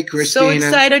 Hey, Christina. So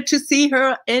excited to see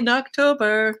her in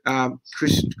October.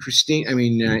 Christine, I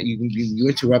mean, you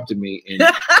interrupted me and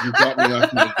you got me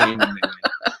off my game.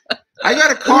 I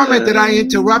got a comment that I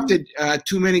interrupted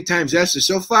too many times, Esther.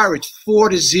 So far, it's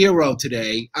 4-0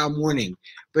 today. I'm winning.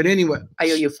 But anyway. I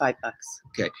owe you $5.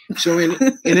 Okay. So in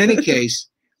any case,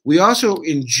 we also,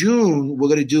 in June, we're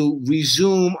going to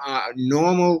resume our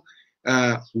normal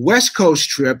West Coast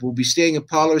trip. We'll be staying at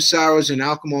Palo Saros and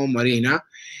Alcamo Marina.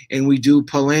 And we do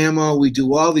Palermo. We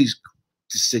do all these,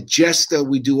 Sagesta.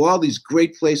 We do all these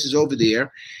great places over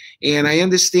there. And I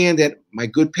understand that my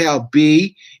good pal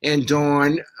B and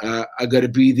Dawn are going to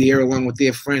be there along with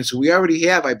their friends. So we already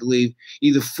have, I believe,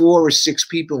 either 4 or 6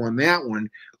 people on that one.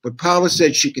 But Paula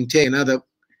said she can take another,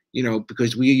 you know,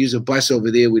 because we use a bus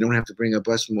over there. We don't have to bring a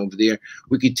bus from over there.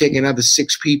 We could take another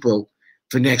 6 people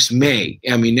for next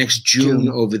June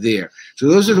over there. So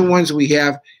those are the ones we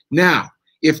have. Now,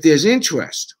 if there's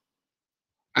interest,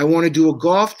 I want to do a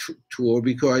golf tour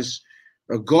because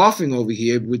golfing over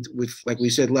here with like we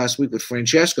said last week with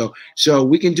Francesco, so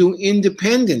we can do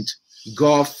independent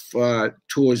golf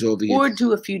tours over here, or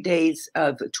do a few days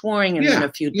of touring and then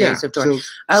a few days of touring. So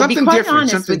I'll be quite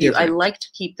honest with you. I like to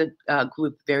keep the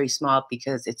group very small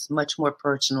because it's much more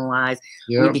personalized.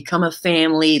 We become a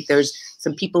family. There's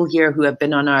some people here who have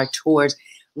been on our tours.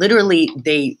 Literally,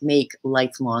 they make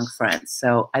lifelong friends.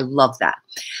 So I love that.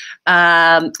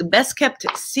 Best kept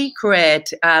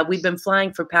secret. We've been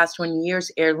flying for past 20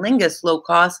 years. Aer Lingus, low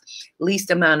cost,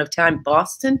 least amount of time.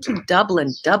 Boston to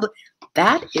Dublin.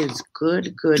 That is good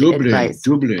advice.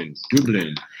 Dublin.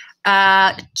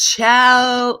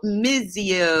 Ciao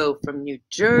Mizio from New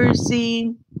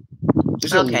Jersey.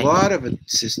 There's a lot of it.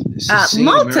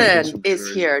 Malta is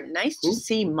here. Nice to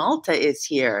see Malta is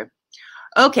here.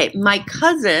 Okay, my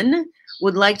cousin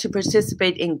would like to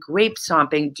participate in grape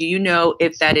stomping. Do you know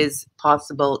if that is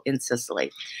possible in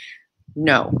Sicily?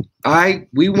 No.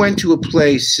 We went to a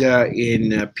place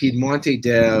in Piedmonte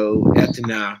del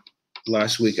Etna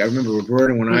last week. I remember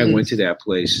Roberta and I went to that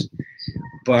place,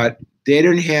 but they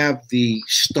didn't have the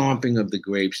stomping of the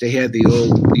grapes. They had the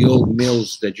old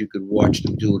mills that you could watch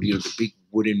them do. You know, the big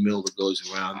wooden mill that goes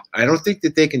around. I don't think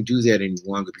that they can do that any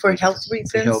longer for health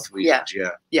reasons. For health reasons,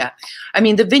 yeah. I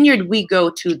mean, the vineyard we go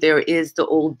to, there is the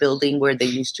old building where they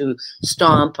used to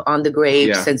stomp on the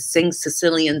grapes and sing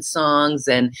Sicilian songs.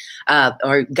 And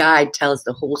our guide tells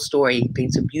the whole story. He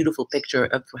paints a beautiful picture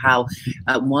of how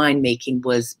winemaking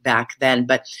was back then.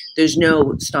 But there's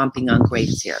no stomping on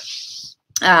grapes here.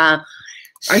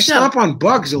 I stomp on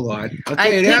bugs a lot. I'll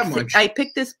tell you that much. I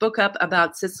picked this book up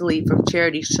about Sicily from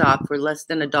Charity Shop for less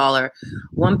than $1.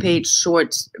 One-page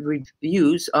short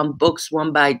reviews on books,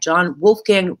 one by John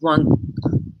Wolfgang von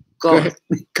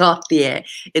Gautier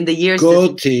in the years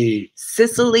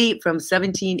Sicily from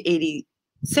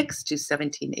 1786 to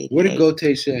 1788. What did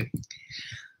Gautier say?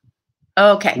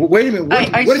 Okay. Well, wait a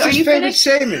minute. What is his favorite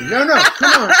saying? No,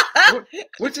 come on.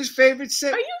 What's his favorite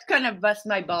saying? Are you gonna bust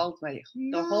my balls the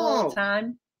whole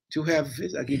time? To have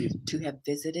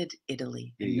visited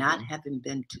Italy and not having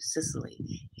been to Sicily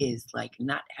is like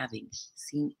not having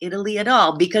seen Italy at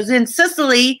all, because in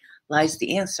Sicily lies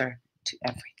the answer to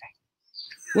everything.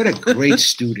 What a great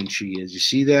student she is. You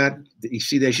see that?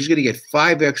 She's going to get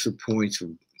 5 extra points for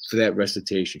that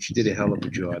recitation. She did a hell of a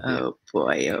job there. Oh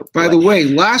boy. By the way,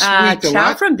 last week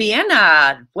Ciao from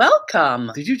Vienna. Welcome.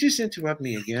 Did you just interrupt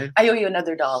me again? I owe you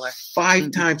another $1.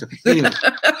 5 times. Anyway,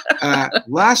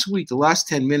 last week the last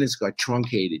 10 minutes got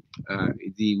truncated.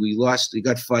 We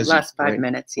got fuzzy. Last 5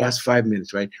 minutes, yeah. Last 5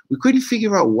 minutes, right? We couldn't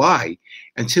figure out why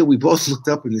until we both looked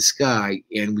up in the sky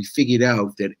and we figured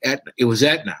out that it was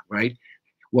Etna, right?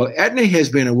 Well, Etna has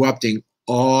been erupting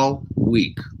all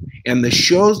week. And the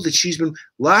shows that she's been,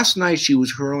 last night she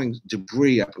was hurling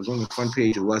debris up. It was on the front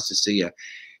page of La Sicilian,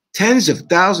 tens of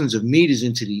thousands of meters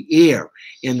into the air.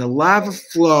 And the lava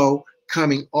flow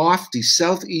coming off the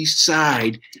southeast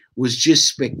side was just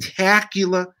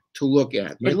spectacular to look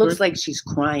at. It looks like she's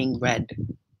crying red.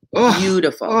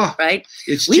 Beautiful, right?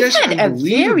 We've had a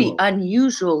very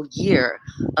unusual year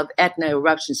of Etna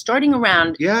eruptions, starting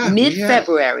around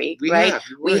mid-February, right?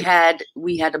 We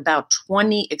had about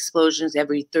 20 explosions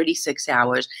every 36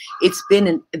 hours. It's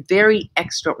been a very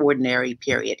extraordinary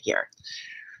period here.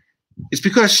 It's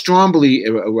because Stromboli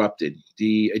erupted,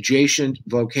 the adjacent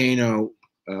volcano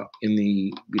in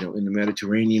the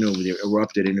Mediterranean over there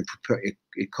erupted, and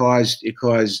it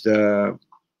caused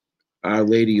Our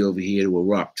Lady over here to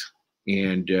erupt.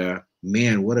 And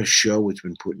man, what a show it's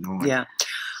been putting on. Yeah.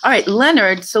 All right,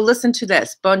 Leonard, so listen to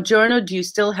this. Buongiorno, do you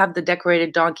still have the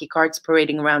decorated donkey carts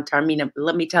parading around Taormina?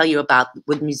 Let me tell you about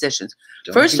with musicians.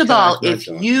 First of all, if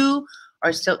you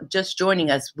are still just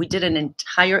joining us, we did an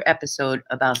entire episode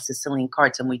about Sicilian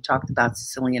carts, and we talked about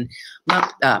Sicilian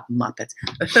Muppets.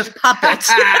 Puppets.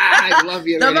 I love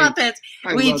you. The Muppets.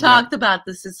 We talked about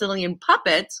the Sicilian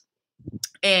puppets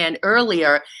and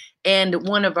earlier. And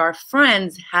one of our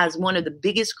friends has one of the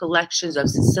biggest collections of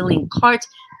Sicilian carts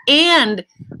and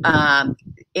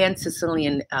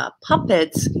Sicilian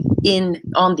puppets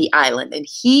on the island. And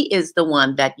he is the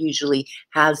one that usually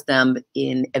has them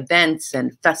in events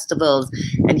and festivals.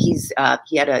 And he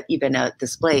had even a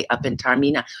display up in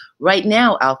Taormina. Right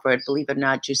now, Alfred, believe it or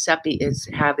not, Giuseppe is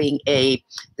having a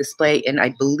display, and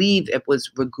I believe it was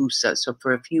Ragusa. So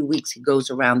for a few weeks, he goes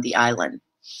around the island.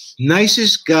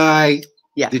 Nicest guy.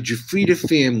 Yeah. The Giuffrida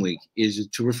family is a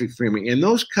terrific family. And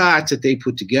those carts that they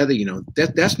put together,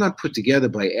 that's not put together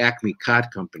by Acme Cart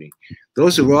Company.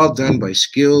 Those are all done by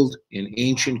skilled and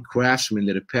ancient craftsmen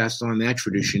that have passed on that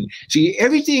tradition. See,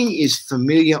 everything is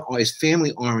familiar or is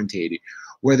family orientated,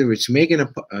 whether it's making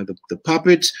the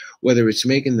puppets, whether it's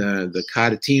making the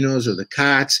cartatinos or the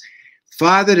carts,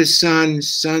 father to son,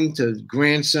 son to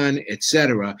grandson,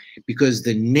 etc., because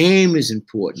the name is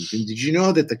important. And did you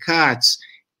know that the carts,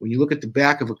 when you look at the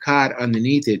back of a cart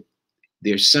underneath it,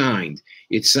 they're signed.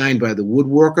 It's signed by the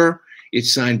woodworker,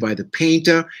 it's signed by the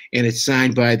painter, and it's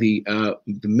signed by the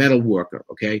metal worker,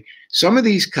 okay? Some of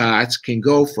these carts can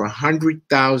go for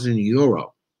 100,000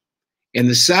 euro. And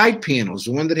the side panels,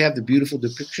 the one that have the beautiful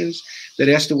depictions that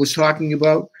Esther was talking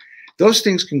about, those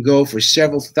things can go for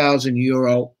several thousand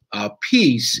euro a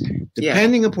piece,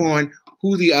 depending upon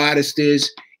who the artist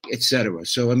is, etc.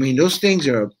 So, I mean, those things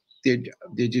are,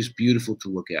 they're just beautiful to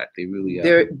look at. They really are.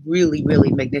 They're really,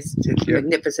 really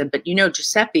magnificent. But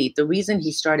Giuseppe, the reason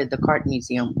he started the cart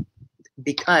museum,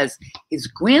 because his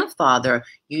grandfather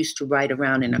used to ride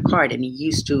around in a cart, and he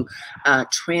used to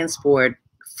transport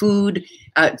food,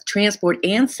 transport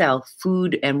and sell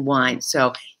food and wine.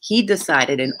 So he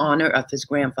decided, in honor of his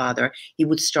grandfather, he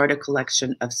would start a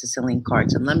collection of Sicilian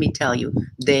cards. And let me tell you,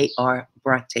 they are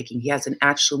breathtaking. He has an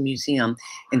actual museum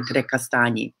in Tre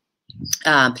Castagni.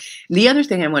 The other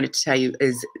thing I wanted to tell you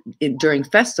is during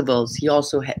festivals, he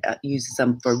also uses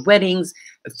them for weddings,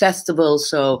 festivals,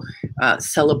 so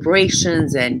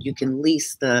celebrations, and you can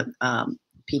lease the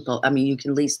you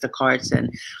can lease the carts, and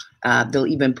they'll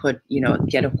even put,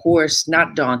 get a horse,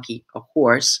 not donkey, a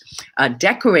horse,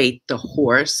 decorate the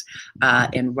horse,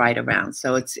 and ride around.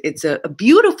 So it's a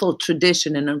beautiful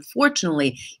tradition, and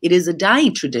unfortunately, it is a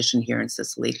dying tradition here in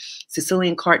Sicily.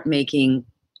 Sicilian cart making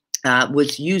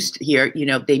was used here.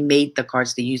 They made the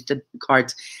carts. They used the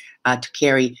carts to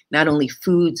carry not only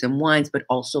foods and wines, but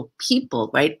also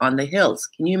people right on the hills.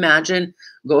 Can you imagine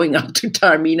going up to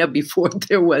Taormina before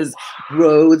there was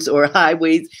roads or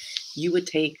highways? You would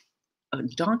take a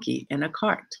donkey and a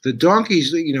cart. The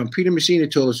donkeys, Peter Messina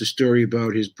told us a story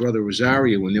about his brother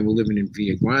Rosario when they were living in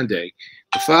Via Grande.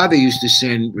 The father used to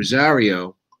send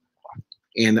Rosario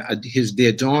and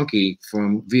their donkey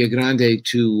from Via Grande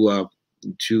to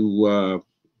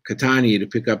Catania to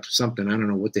pick up something. I don't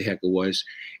know what the heck it was.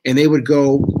 And they would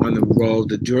go on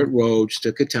the dirt roads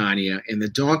to Catania, and the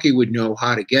donkey would know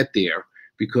how to get there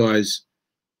because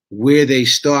where they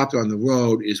stopped on the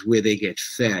road is where they get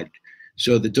fed.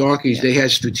 So the donkeys, they had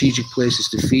strategic places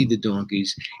to feed the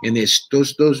donkeys, and there's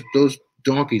those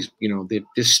donkeys,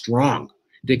 they're strong.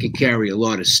 They can carry a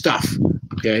lot of stuff.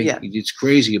 Okay, it's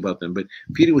crazy about them. But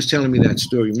Peter was telling me that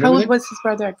story. Remember How old was his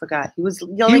brother? I forgot. He was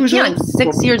young,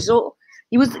 6 years old.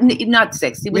 He was not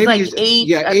 6. He was like 8.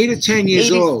 Yeah, 8 or 10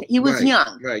 years old. He was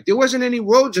young. Right. There wasn't any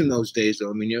roads in those days, though.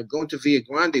 I mean, going to Via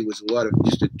Grande was a lot of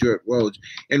just dirt roads.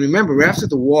 And remember, after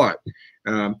the war,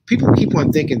 people keep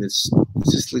on thinking that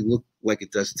Sicily looked like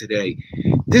it does today.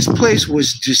 This place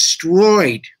was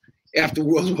destroyed after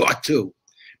World War II.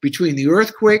 Between the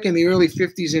earthquake in the early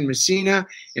 50s in Messina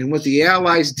and what the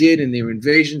Allies did in their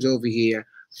invasions over here,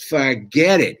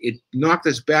 forget it. It knocked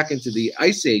us back into the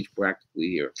Ice Age practically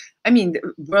here. I mean,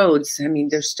 roads,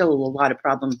 there's still a lot of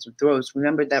problems with roads.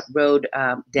 Remember that road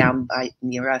down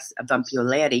near us,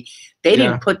 Vampioleri? They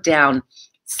didn't put down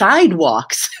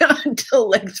sidewalks until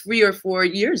like 3 or 4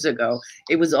 years ago.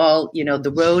 It was all,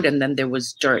 the road, and then there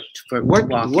was dirt for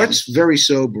walking. What's very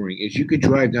sobering is you could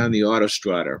drive down the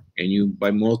Autostrada and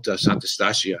by Malta,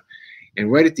 Sant'Eustachio,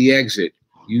 and right at the exit,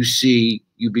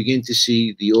 you begin to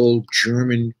see the old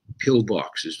German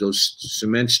pillboxes, those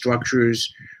cement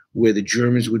structures where the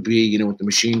Germans would be, with the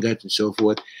machine guns and so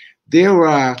forth. There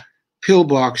are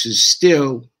pillboxes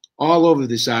still all over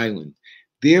this island.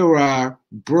 There are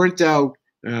burnt out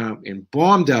and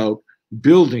bombed out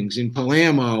buildings in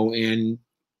Palermo and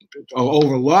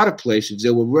over a lot of places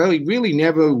that were really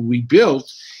never rebuilt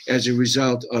as a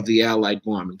result of the Allied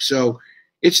bombing. So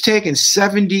it's taken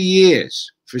 70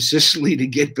 years for Sicily to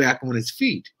get back on its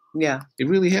feet. Yeah. It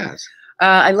really has.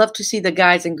 I love to see the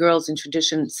guys and girls in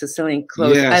traditional Sicilian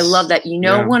clothes. Yes. I love that.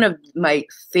 One of my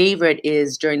favorite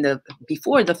is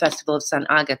before the Festival of San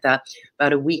Agata,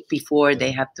 about a week before,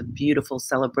 they have the beautiful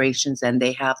celebrations, and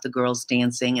they have the girls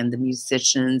dancing and the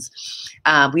musicians.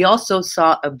 We also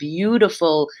saw a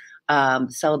beautiful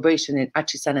celebration in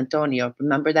Aci San Antonio.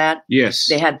 Remember that? Yes.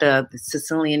 They had the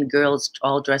Sicilian girls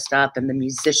all dressed up and the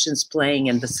musicians playing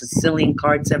and the Sicilian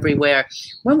cards everywhere.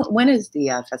 When is the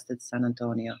Festa di San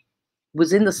Antonio? It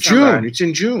was in the summer. June. It's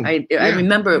in June. I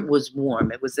remember it was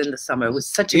warm. It was in the summer. It was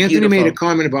such a Anthony made a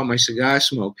comment about my cigar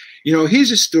smoke.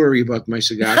 Here's a story about my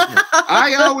cigar smoke.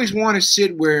 I always want to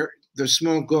sit where the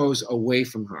smoke goes away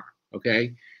from her,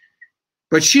 okay?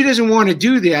 But she doesn't want to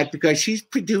do that because she's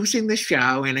producing the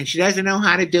show and she doesn't know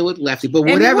how to do it lefty. But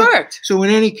whatever. And it worked. So in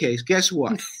any case, guess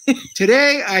what?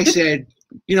 Today I said,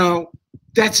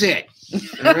 that's it.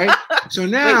 All right. So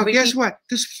now, guess what?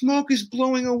 The smoke is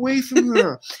blowing away from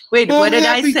her. Wait, what did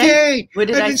I say? Day. What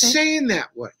did I've I been say? saying that.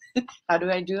 What? How do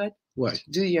I do it? What?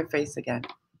 Do your face again.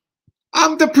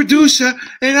 I'm the producer,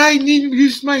 and I need to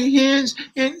use my hands.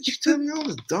 And you tell me all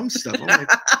this dumb stuff. I'm like,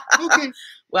 okay.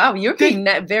 Wow, you're being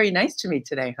very nice to me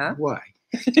today, huh? Why?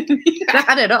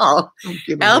 Not at all.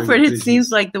 Alfred, it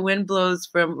seems like the wind blows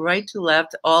from right to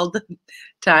left all the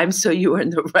time, so you are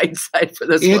on the right side for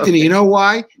this. Anthony, you know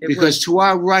why? Because to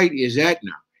our right is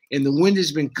Etna, and the wind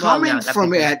has been coming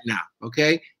from Etna,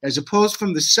 okay? As opposed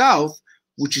from the south,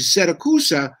 which is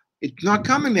Siracusa, it's not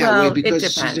coming that way because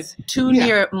it depends. Two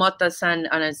near Motta San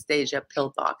Anastasia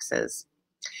pillboxes.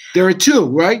 There are two,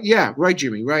 right? Yeah, right,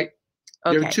 Jimmy, right?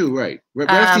 Okay. There are two, right? Right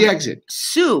off the exit.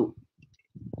 Sue.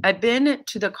 I've been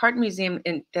to the Cart Museum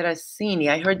in Terracini.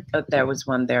 I heard there was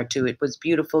one there too. It was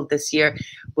beautiful this year.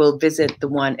 We'll visit the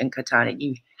one in Catania.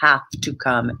 You have to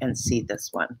come and see this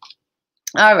one.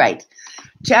 All right.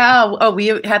 Ciao. Oh, we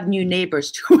have new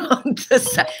neighbors too on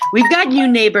this side. We've got new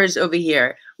neighbors over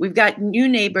here. We've got new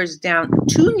neighbors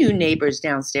two new neighbors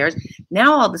downstairs.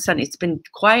 Now all of a sudden it's been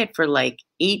quiet for like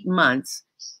 8 months,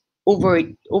 over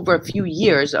a few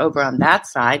years over on that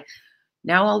side.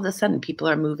 Now all of a sudden people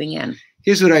are moving in.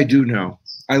 Here's what I do know.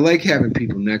 I like having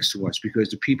people next to us because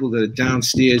the people that are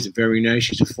downstairs are very nice.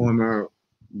 She's a former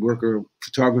worker,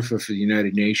 photographer for the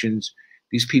United Nations.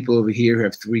 These people over here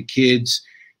have 3 kids.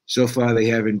 So far, they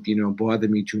haven't,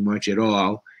 bothered me too much at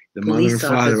all. The mother and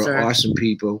father are awesome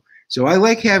people. So I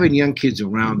like having young kids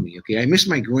around me. Okay, I miss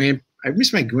my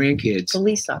grandkids.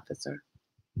 Police officer.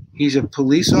 He's a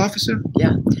police officer?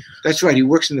 Yeah. That's right. He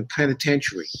works in the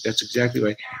penitentiary. That's exactly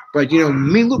right. But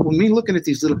me looking at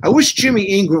these little. I wish Jimmy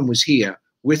Ingram was here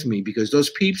with me because those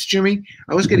peeps, Jimmy,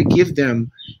 I was going to give them.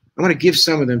 I'm going to give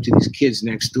some of them to these kids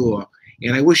next door,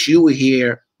 and I wish you were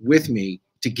here with me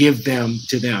to give them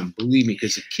to them. Believe me,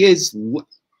 because the kids.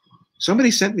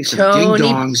 Somebody sent me some ding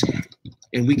dongs,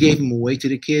 and we gave them away to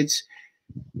the kids.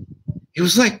 It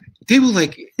was like they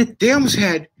almost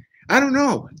had. I don't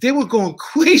know. They were going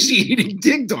crazy eating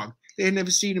ding dong. They had never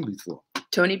seen them before.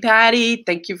 Tony Patty,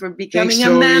 thank you for becoming a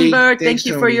member. Thank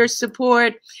you for your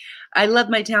support. I love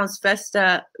my town's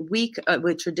Festa week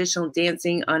with traditional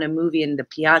dancing on a movie in the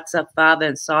piazza, fava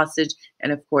and sausage,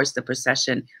 and of course the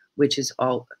procession, which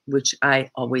I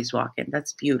always walk in.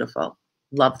 That's beautiful.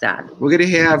 Love that. We're gonna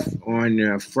have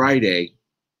on Friday.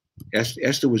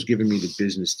 Esther was giving me the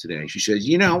business today. She says,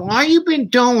 all you've been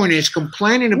doing is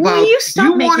complaining about you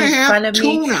want to have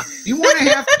tuna. You want to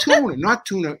have tuna, not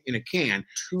tuna in a can,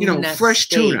 fresh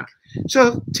tuna.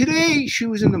 So today she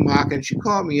was in the market and she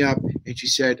called me up and she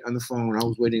said on the phone, I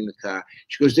was waiting in the car.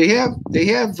 She goes, they have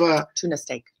tuna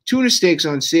steak. Tuna steaks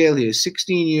on sale here,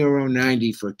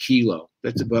 €16.90 for a kilo.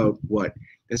 That's about what?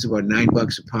 That's about $9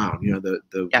 a pound,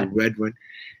 the red one.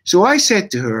 So I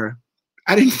said to her,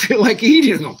 I didn't feel like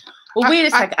eating them. Well, wait a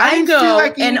second. I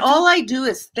go and all I do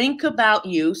is think about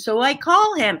you. So I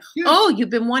call him. Yeah. Oh,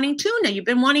 you've been wanting tuna. You've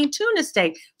been wanting tuna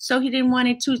steak. So he didn't want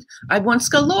it too. I want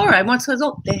scalora. I want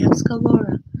scalora. They have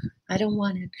scalora. I don't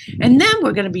want it. And then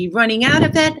we're going to be running out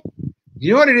of it.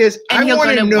 You know what it is? And I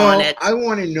want to know. I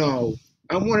want to know.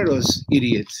 I'm one of those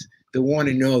idiots that want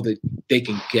to know that they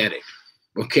can get it.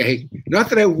 Okay, not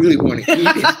that I really want to eat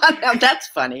it. Now that's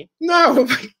funny. No,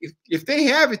 if they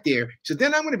have it there, so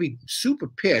then I'm going to be super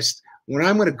pissed when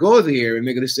I'm going to go there and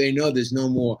they're going to say, no, there's no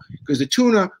more. Because the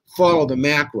tuna follow the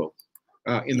mackerel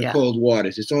in the cold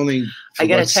waters. It's only I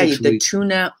got to tell you, the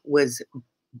tuna was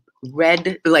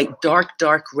red, like dark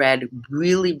red,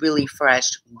 really, really fresh,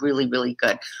 really, really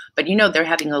good. But they're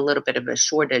having a little bit of a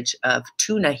shortage of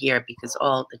tuna here because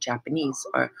all the Japanese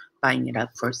are buying it up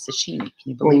for sashimi. Can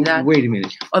you believe that? Wait a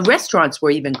minute. Restaurants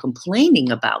were even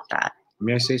complaining about that.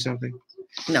 May I say something?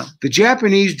 No. The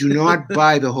Japanese do not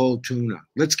buy the whole tuna.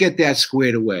 Let's get that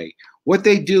squared away. What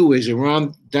they do is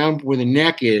down where the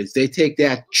neck is, they take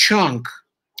that chunk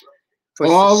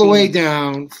all the way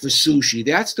down for sushi.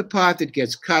 That's the part that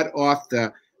gets cut off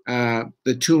the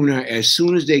tuna as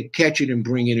soon as they catch it and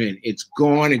bring it in. It's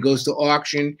gone. It goes to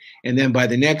auction, and then by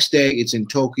the next day, it's in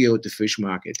Tokyo at the fish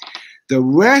market. The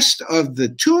rest of the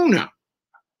tuna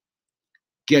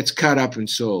gets cut up and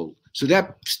sold. So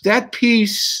that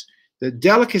piece, the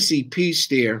delicacy piece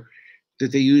there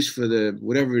that they use for the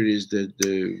whatever it is, the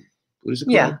what is it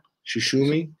called? Yeah.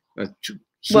 Sashimi,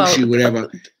 sushi,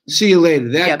 whatever. See you later.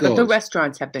 That goes. But the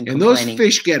restaurants have been and complaining. Those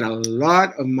fish get a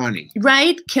lot of money.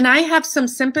 Right? Can I have some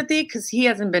sympathy? Because he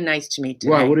hasn't been nice to me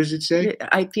today. Wow, what does it say?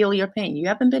 I feel your pain. You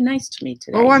haven't been nice to me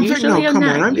today. Oh, come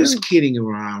on. I'm just kidding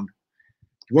around.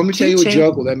 You want me to tell you a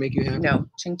joke? Will that make you happy? No,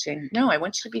 ching ching. No, I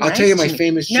want you to be nice to me. I'll tell you my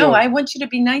famous joke. No, I want you to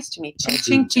be nice to me. Ching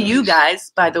ching to you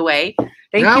guys, by the way.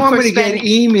 Now I'm going to get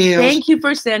emails. Thank you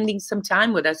for spending some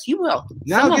time with us. You will.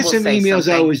 Now I'll get some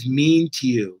emails. I was mean to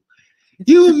you.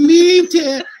 You're mean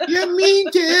to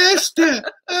Esther.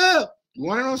 Oh, you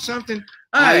want to know something?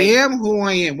 I am who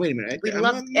I am. Wait a minute.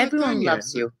 Everyone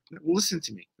loves you. Listen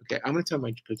to me. Okay, I'm going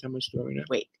to tell my story now.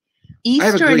 Wait.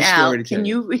 Eastern Al, can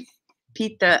you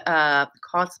repeat the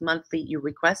cost monthly you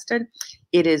requested?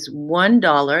 It is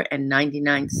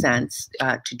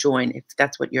 $1.99 to join, if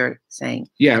that's what you're saying.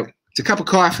 Yeah. It's a cup of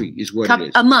coffee is what it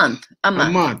is. A month.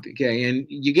 Okay. And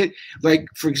you get, like,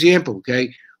 for example,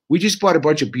 okay, we just bought a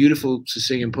bunch of beautiful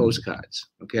Sicilian postcards.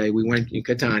 Okay. We went in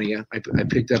Catania. I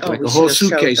picked up like a whole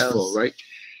suitcase full, right?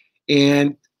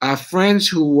 And Our friends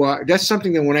who that's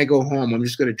something that when I go home, I'm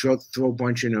just going to throw a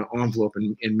bunch in an envelope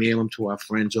and mail them to our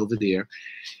friends over there.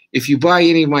 If you buy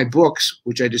any of my books,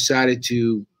 which I decided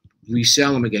to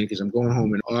resell them again because I'm going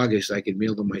home in August, I can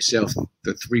mail them myself.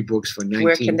 The 3 books for 19.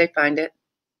 Where can they find it?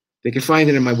 They can find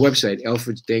it on my website,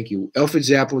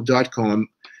 elfordzappel.com.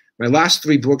 My last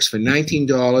 3 books for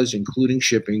 $19, including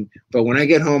shipping. But when I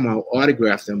get home, I'll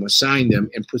autograph them or sign them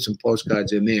and put some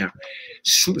postcards in there.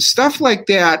 Stuff like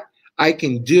that I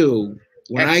can do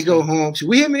when I go home. So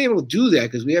we haven't been able to do that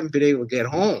because we haven't been able to get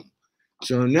home.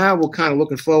 So now we're kind of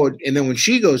looking forward. And then when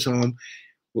she goes home,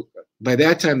 by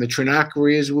that time the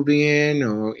Trinacarias will be in,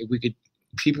 or we could.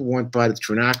 People want to buy the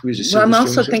Trinacarias. Well, I'm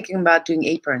also thinking about doing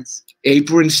aprons.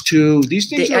 Aprons too. These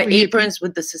things. Aprons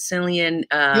with the Sicilian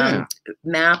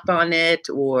map on it,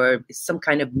 or some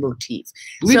kind of motif.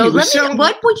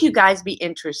 What would you guys be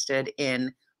interested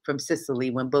in from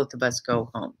Sicily when both of us go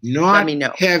home? Let me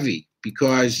know. Heavy,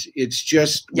 because it's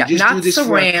just not do this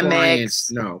ceramics.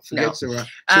 No, forget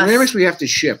ceramics. Ceramics we have to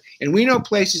ship, and we know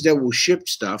places that will ship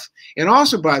stuff. And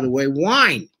also, by the way,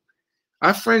 wine.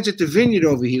 Our friends at the vineyard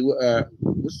over here,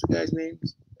 what's the guy's name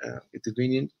at the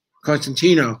vineyard?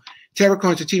 Terra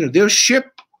Constantino. They'll ship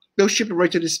it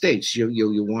right to the States. Your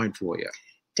wine for you.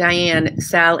 Diane,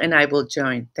 Sal, and I will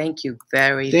join. Thank you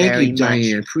very much. Thank you,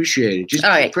 Diane. Appreciate it. Just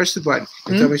press the button.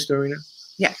 Can you tell my story now?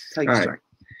 Yeah, tell your story.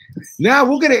 Now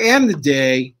we're going to end the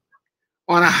day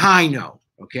on a high note,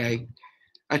 okay?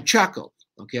 A chuckle,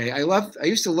 okay? I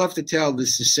used to love to tell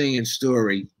this Sicilian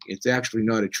story. It's actually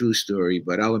not a true story,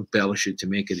 but I'll embellish it to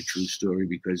make it a true story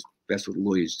because that's what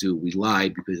lawyers do. We lie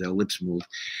because our lips move.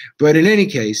 But in any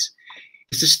case,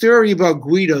 it's a story about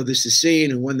Guido, the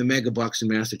Sicilian who won the Megabucks in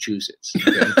Massachusetts.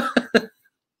 Okay?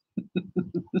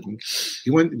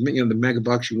 He won, the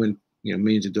Megabucks. He won,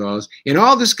 millions of dollars. And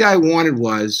all this guy wanted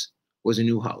was a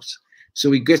new house.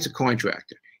 So he gets a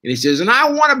contractor. And he says, and I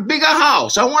want a bigger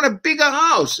house. I want a bigger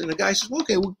house. And the guy says, well,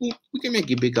 okay, we can make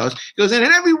you a big house. He goes, and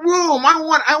in every room, I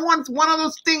want one of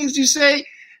those things you say.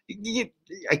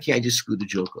 I just screwed the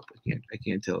joke up. I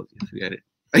can't tell you. Forget it.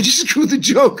 I just screwed the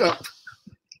joke up.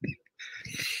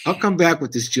 I'll come back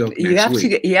with this joke next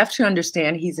week. You have to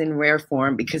understand he's in rare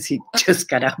form because he just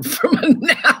got out from a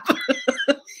nap.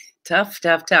 Tough.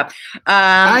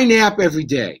 I nap every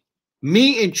day.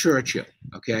 Me and Churchill,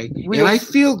 okay? And I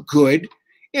feel good.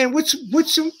 And what's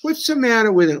the matter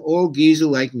with an old geezer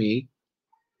like me?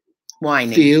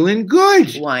 Whining. Feeling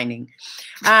good. Whining.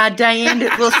 Diane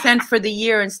will send for the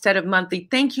year instead of monthly.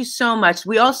 Thank you so much.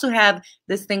 We also have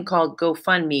this thing called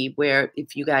GoFundMe, where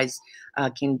if you guys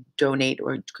can donate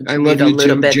or contribute a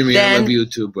little bit. Jimmy, I love you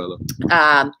too, brother.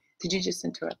 Did you just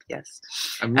interrupt? Yes.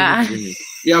 I'm really Jimmy.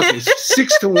 Yeah, okay.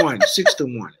 6 to 1. 6 to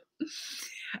 1.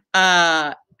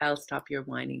 I'll stop your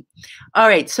whining. All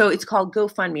right, so it's called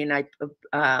GoFundMe, and I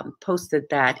posted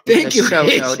that in the show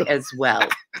note as well.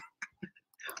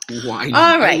 Whining.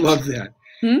 All right. I love that.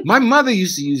 My mother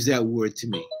used to use that word to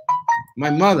me.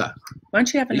 My mother. Why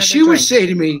don't you have another She drink? would say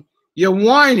to me, you're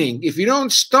whining. If you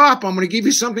don't stop, I'm going to give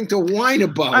you something to whine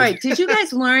about. All right, did you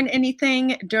guys learn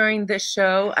anything during this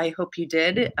show? I hope you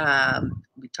did.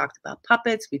 We talked about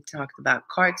puppets. We talked about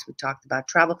carts. We talked about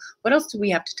travel. What else do we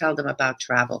have to tell them about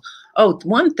travel? Oh,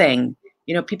 one thing,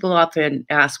 people often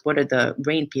ask, what are the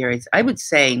rain periods? I would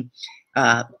say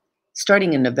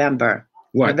starting in November.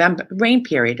 What? November, rain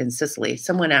period in Sicily.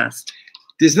 Someone asked.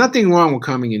 There's nothing wrong with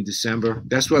coming in December.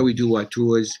 That's why we do our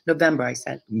tours. November, I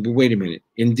said. But wait a minute.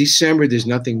 In December, there's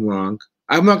nothing wrong.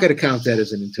 I'm not going to count that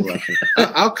as an interruption.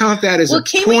 I'll count that as a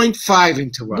 0.5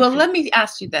 interruption. Well, let me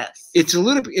ask you this.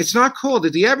 It's not cold.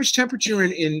 The average temperature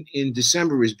in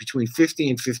December is between 50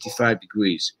 and 55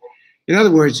 degrees. In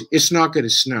other words, it's not going to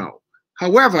snow.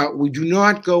 However, we do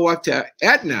not go up to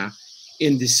Etna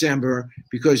in December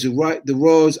because the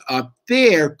roads up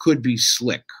there could be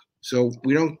slick. So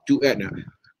we don't do Etna.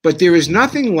 But there is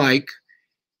nothing like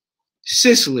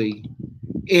Sicily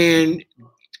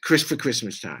for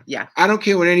Christmas time. Yeah. I don't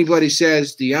care what anybody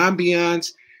says. The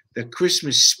ambiance, the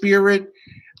Christmas spirit,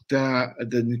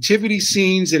 the nativity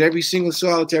scenes that every single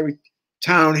solitary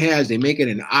town has, they make it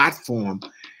an art form.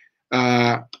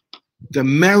 The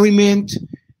merriment.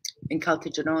 In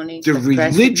Caltagirone. The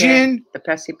religion. The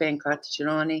Presipe in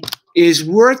Caltagirone. Is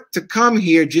worth to come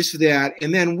here just for that.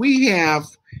 And then we have,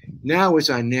 now it's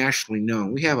our nationally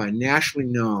known. We have our nationally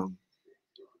known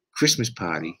Christmas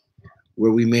party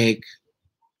where we make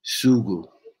sugu,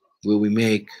 where we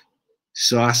make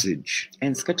sausage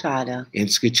and scacciata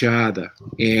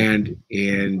and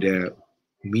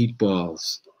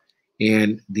meatballs,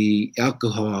 and the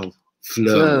alcohol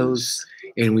flows.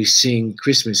 and we sing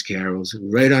Christmas carols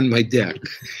right on my deck,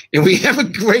 and we have a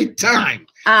great time.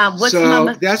 What's so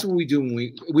Mama? That's what we do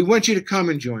when we want you to come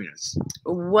and join us.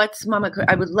 What's Mama?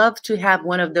 I would love to have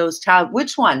one of those child.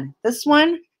 Which one? This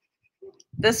one?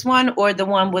 This one or the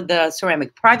one with the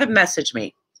ceramic? Private message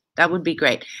me. That would be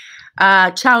great.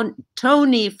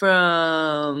 Tony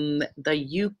from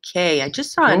the UK. I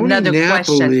just saw Tony another Napoli.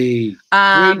 question.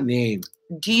 Great name.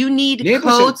 Do you need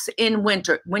coats in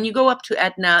winter? When you go up to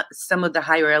Etna, some of the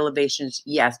higher elevations,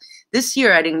 yes. This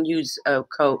year I didn't use a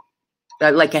coat,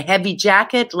 like a heavy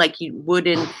jacket like you would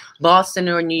in Boston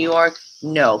or New York.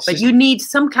 No, but you need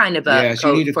some kind of a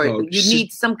coat. You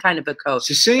need some kind of a coat.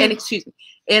 And excuse me.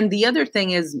 And the other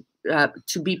thing is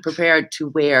to be prepared to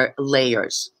wear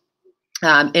layers.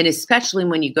 And especially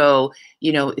when you go,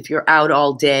 you know, if you're out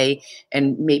all day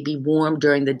and maybe warm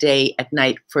during the day, at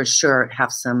night, for sure,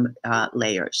 have some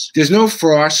layers. There's no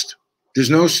frost. There's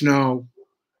no snow.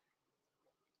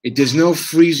 There's no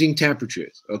freezing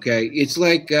temperatures, okay? It's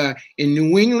like in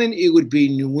New England, it would be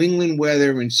New England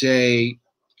weather in, say,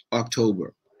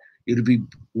 October. It would be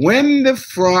when the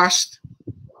frost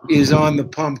is on the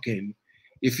pumpkin.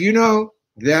 If you know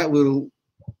that little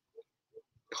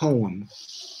poem,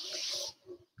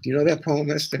 do you know that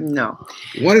poem, Esther? No.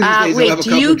 One of these days, wait, I'll have a do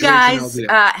couple you of drinks and I'll guys do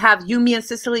that. have You, Me, and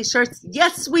Sicily shirts?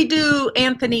 Yes, we do.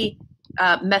 Anthony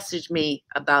messaged me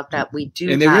about that. We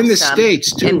do. And they're in the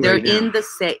States, too. And they're right now. in the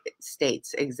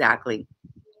States, exactly.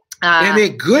 And they're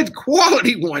good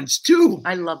quality ones, too.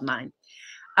 I love mine.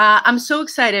 I'm so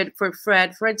excited for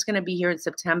Fred. Fred's going to be here in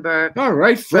September. All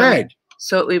right, Fred.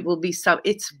 So it will be some.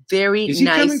 It's very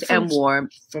nice and warm.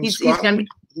 He's gonna be.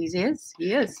 He is.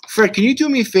 Fred, can you do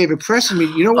me a favor? Press me.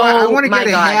 You know what? I want to get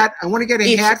a hat. I want to get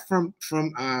a hat from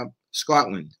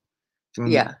Scotland.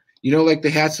 You know, like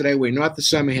the hats that I wear, not the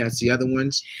summer hats, the other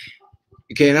ones.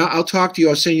 Okay, and I'll talk to you.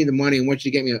 I'll send you the money. I want you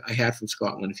to get me a hat from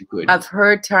Scotland if you could. I've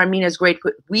heard Taormina's great.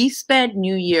 We spent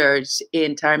New Year's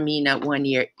in Taormina one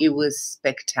year. It was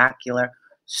spectacular.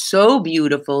 So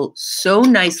beautiful, so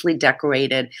nicely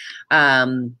decorated.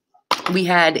 We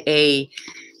had a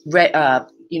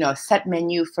set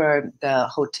menu for the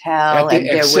hotel, and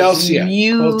there was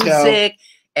music,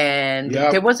 and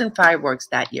there wasn't fireworks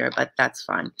that year, but that's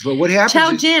fun. But what happened?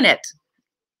 Ciao, Janet.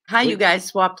 Hi, you guys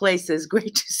swap places.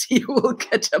 Great to see you. We'll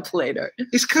catch up later.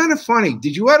 It's kind of funny.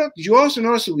 Did you also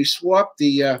notice that we swapped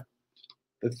the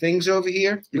things over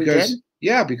here? Because we did?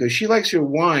 Yeah, because she likes her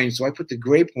wine, so I put the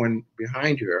grape one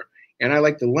behind her, and I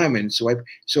like the lemon, so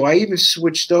I even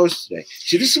switched those today.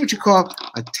 See, this is what you call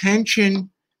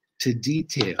attention to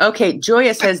detail. Okay,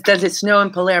 Joya says, does it snow in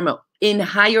Palermo? In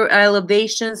higher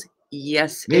elevations,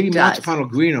 yes, maybe it does. Monte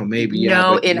Pellegrino, maybe.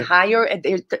 No, in higher,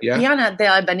 Piana de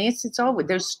Albanese, it's always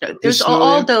there's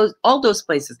all those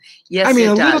places. Yes, I mean,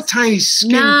 it a does. little tiny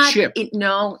skin chip.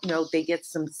 No, they get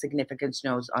some significant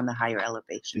snows on the higher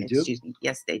elevation. They do? Excuse me.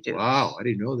 Yes, they do. Wow, I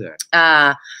didn't know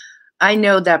that. I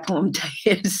know that poem.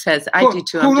 Diane says I do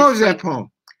too. Who knows that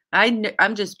poem?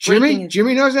 I'm just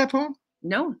Jimmy knows that poem.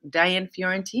 No, Diane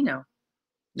Fiorentino.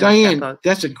 Diane,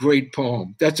 that's a great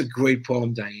poem. That's a great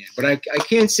poem, Diane. But I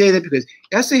can't say that because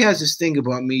Esther has this thing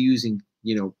about me using,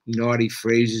 naughty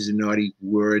phrases and naughty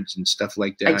words and stuff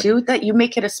like that. I do that. You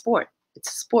make it a sport. It's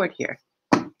a sport here.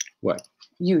 What?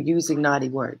 You using naughty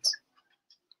words.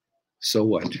 So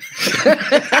what?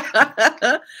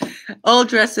 All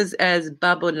dresses as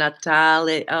Babbo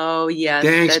Natale. Oh, yes.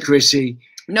 Thanks, Chrissy.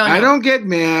 No, I don't get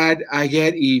mad. I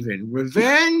get even.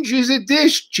 Revenge is a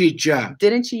dish, Chicha.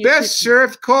 Didn't you? Best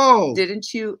served cold.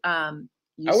 Didn't you? I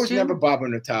was never Babbo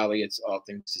Natale. It's all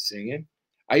things to sing in.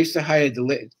 I used to hire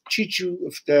Chichu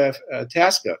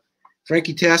Tasker,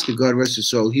 Frankie Tasker, God rest his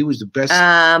soul. He was the best.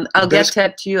 I'll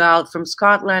get you out from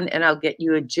Scotland, and I'll get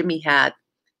you a Jimmy hat.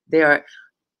 They're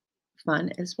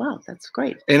fun as well. That's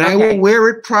great. And I will wear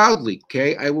it proudly.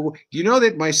 Okay, I will. You know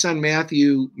that my son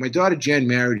Matthew, my daughter Jen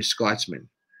married a Scotsman.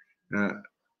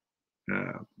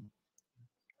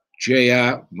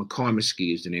 J.R.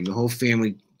 McCormiskey is the name. The whole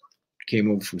family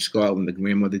came over from Scotland. The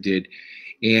grandmother did.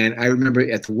 And I remember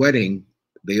at the wedding,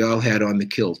 they all had on the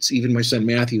kilts. Even my son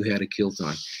Matthew had a kilt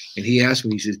on. And he asked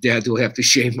me, he says, Dad, do I have to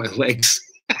shave my legs?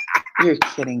 You're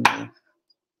kidding me.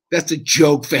 That's a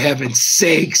joke, for heaven's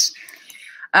sakes.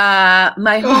 My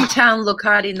hometown,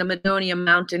 Locati, in the Madonia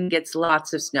Mountain, gets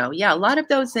lots of snow. Yeah, a lot of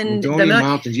those in the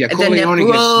Mountains. Yeah, the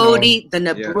Nebrodi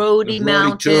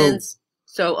Mountains. Too.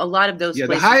 So a lot of those places.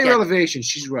 The higher elevation,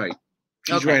 she's right.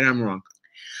 She's right, I'm wrong.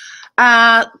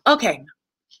 Okay.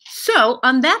 So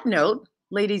on that note,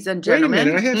 ladies and gentlemen. Wait a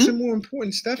minute, I have some more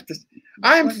important stuff.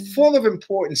 I am full of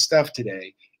important stuff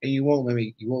today, and you won't let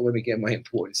me get my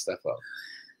important stuff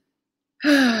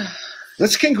out.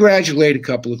 Let's congratulate a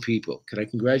couple of people. Can I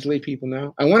congratulate people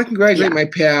now? I want to congratulate my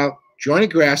pal, Johnny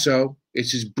Grasso.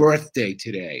 It's his birthday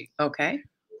today. Okay.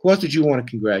 Who else did you want to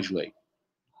congratulate?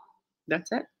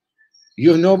 That's it.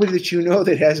 You have nobody that you know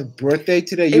that has a birthday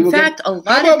today? In fact, a lot of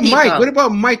people. How about Mike? What about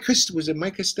Mike? Was it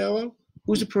Mike Costello?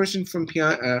 Who's the person from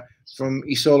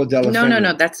Isola della Femmina?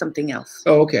 No, that's something else.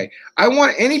 Oh, okay. I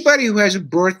want anybody who has a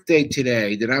birthday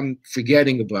today that I'm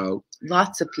forgetting about.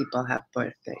 Lots of people have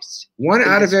birthdays. One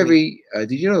out of every,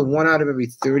 did you know that 1 out of every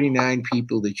 39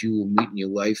 people that you will meet in your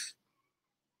life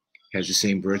has the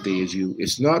same birthday as you?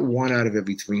 It's not 1 out of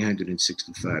every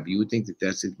 365. You would think that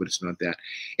that's it, but it's not that.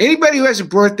 Anybody who has a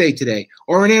birthday today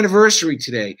or an anniversary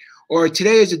today, or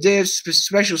today is a day of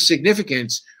special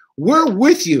significance, we're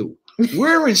with you.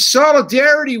 We're in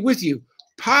solidarity with you.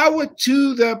 Power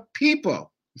to the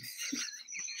people.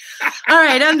 All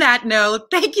right, on that note,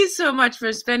 thank you so much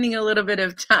for spending a little bit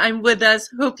of time with us.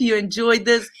 Hope you enjoyed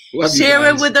this. Share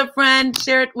it with a friend,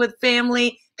 share it with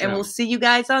family, and we'll see you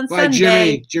guys on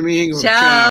Sunday. Jimmy Ingram. Ciao.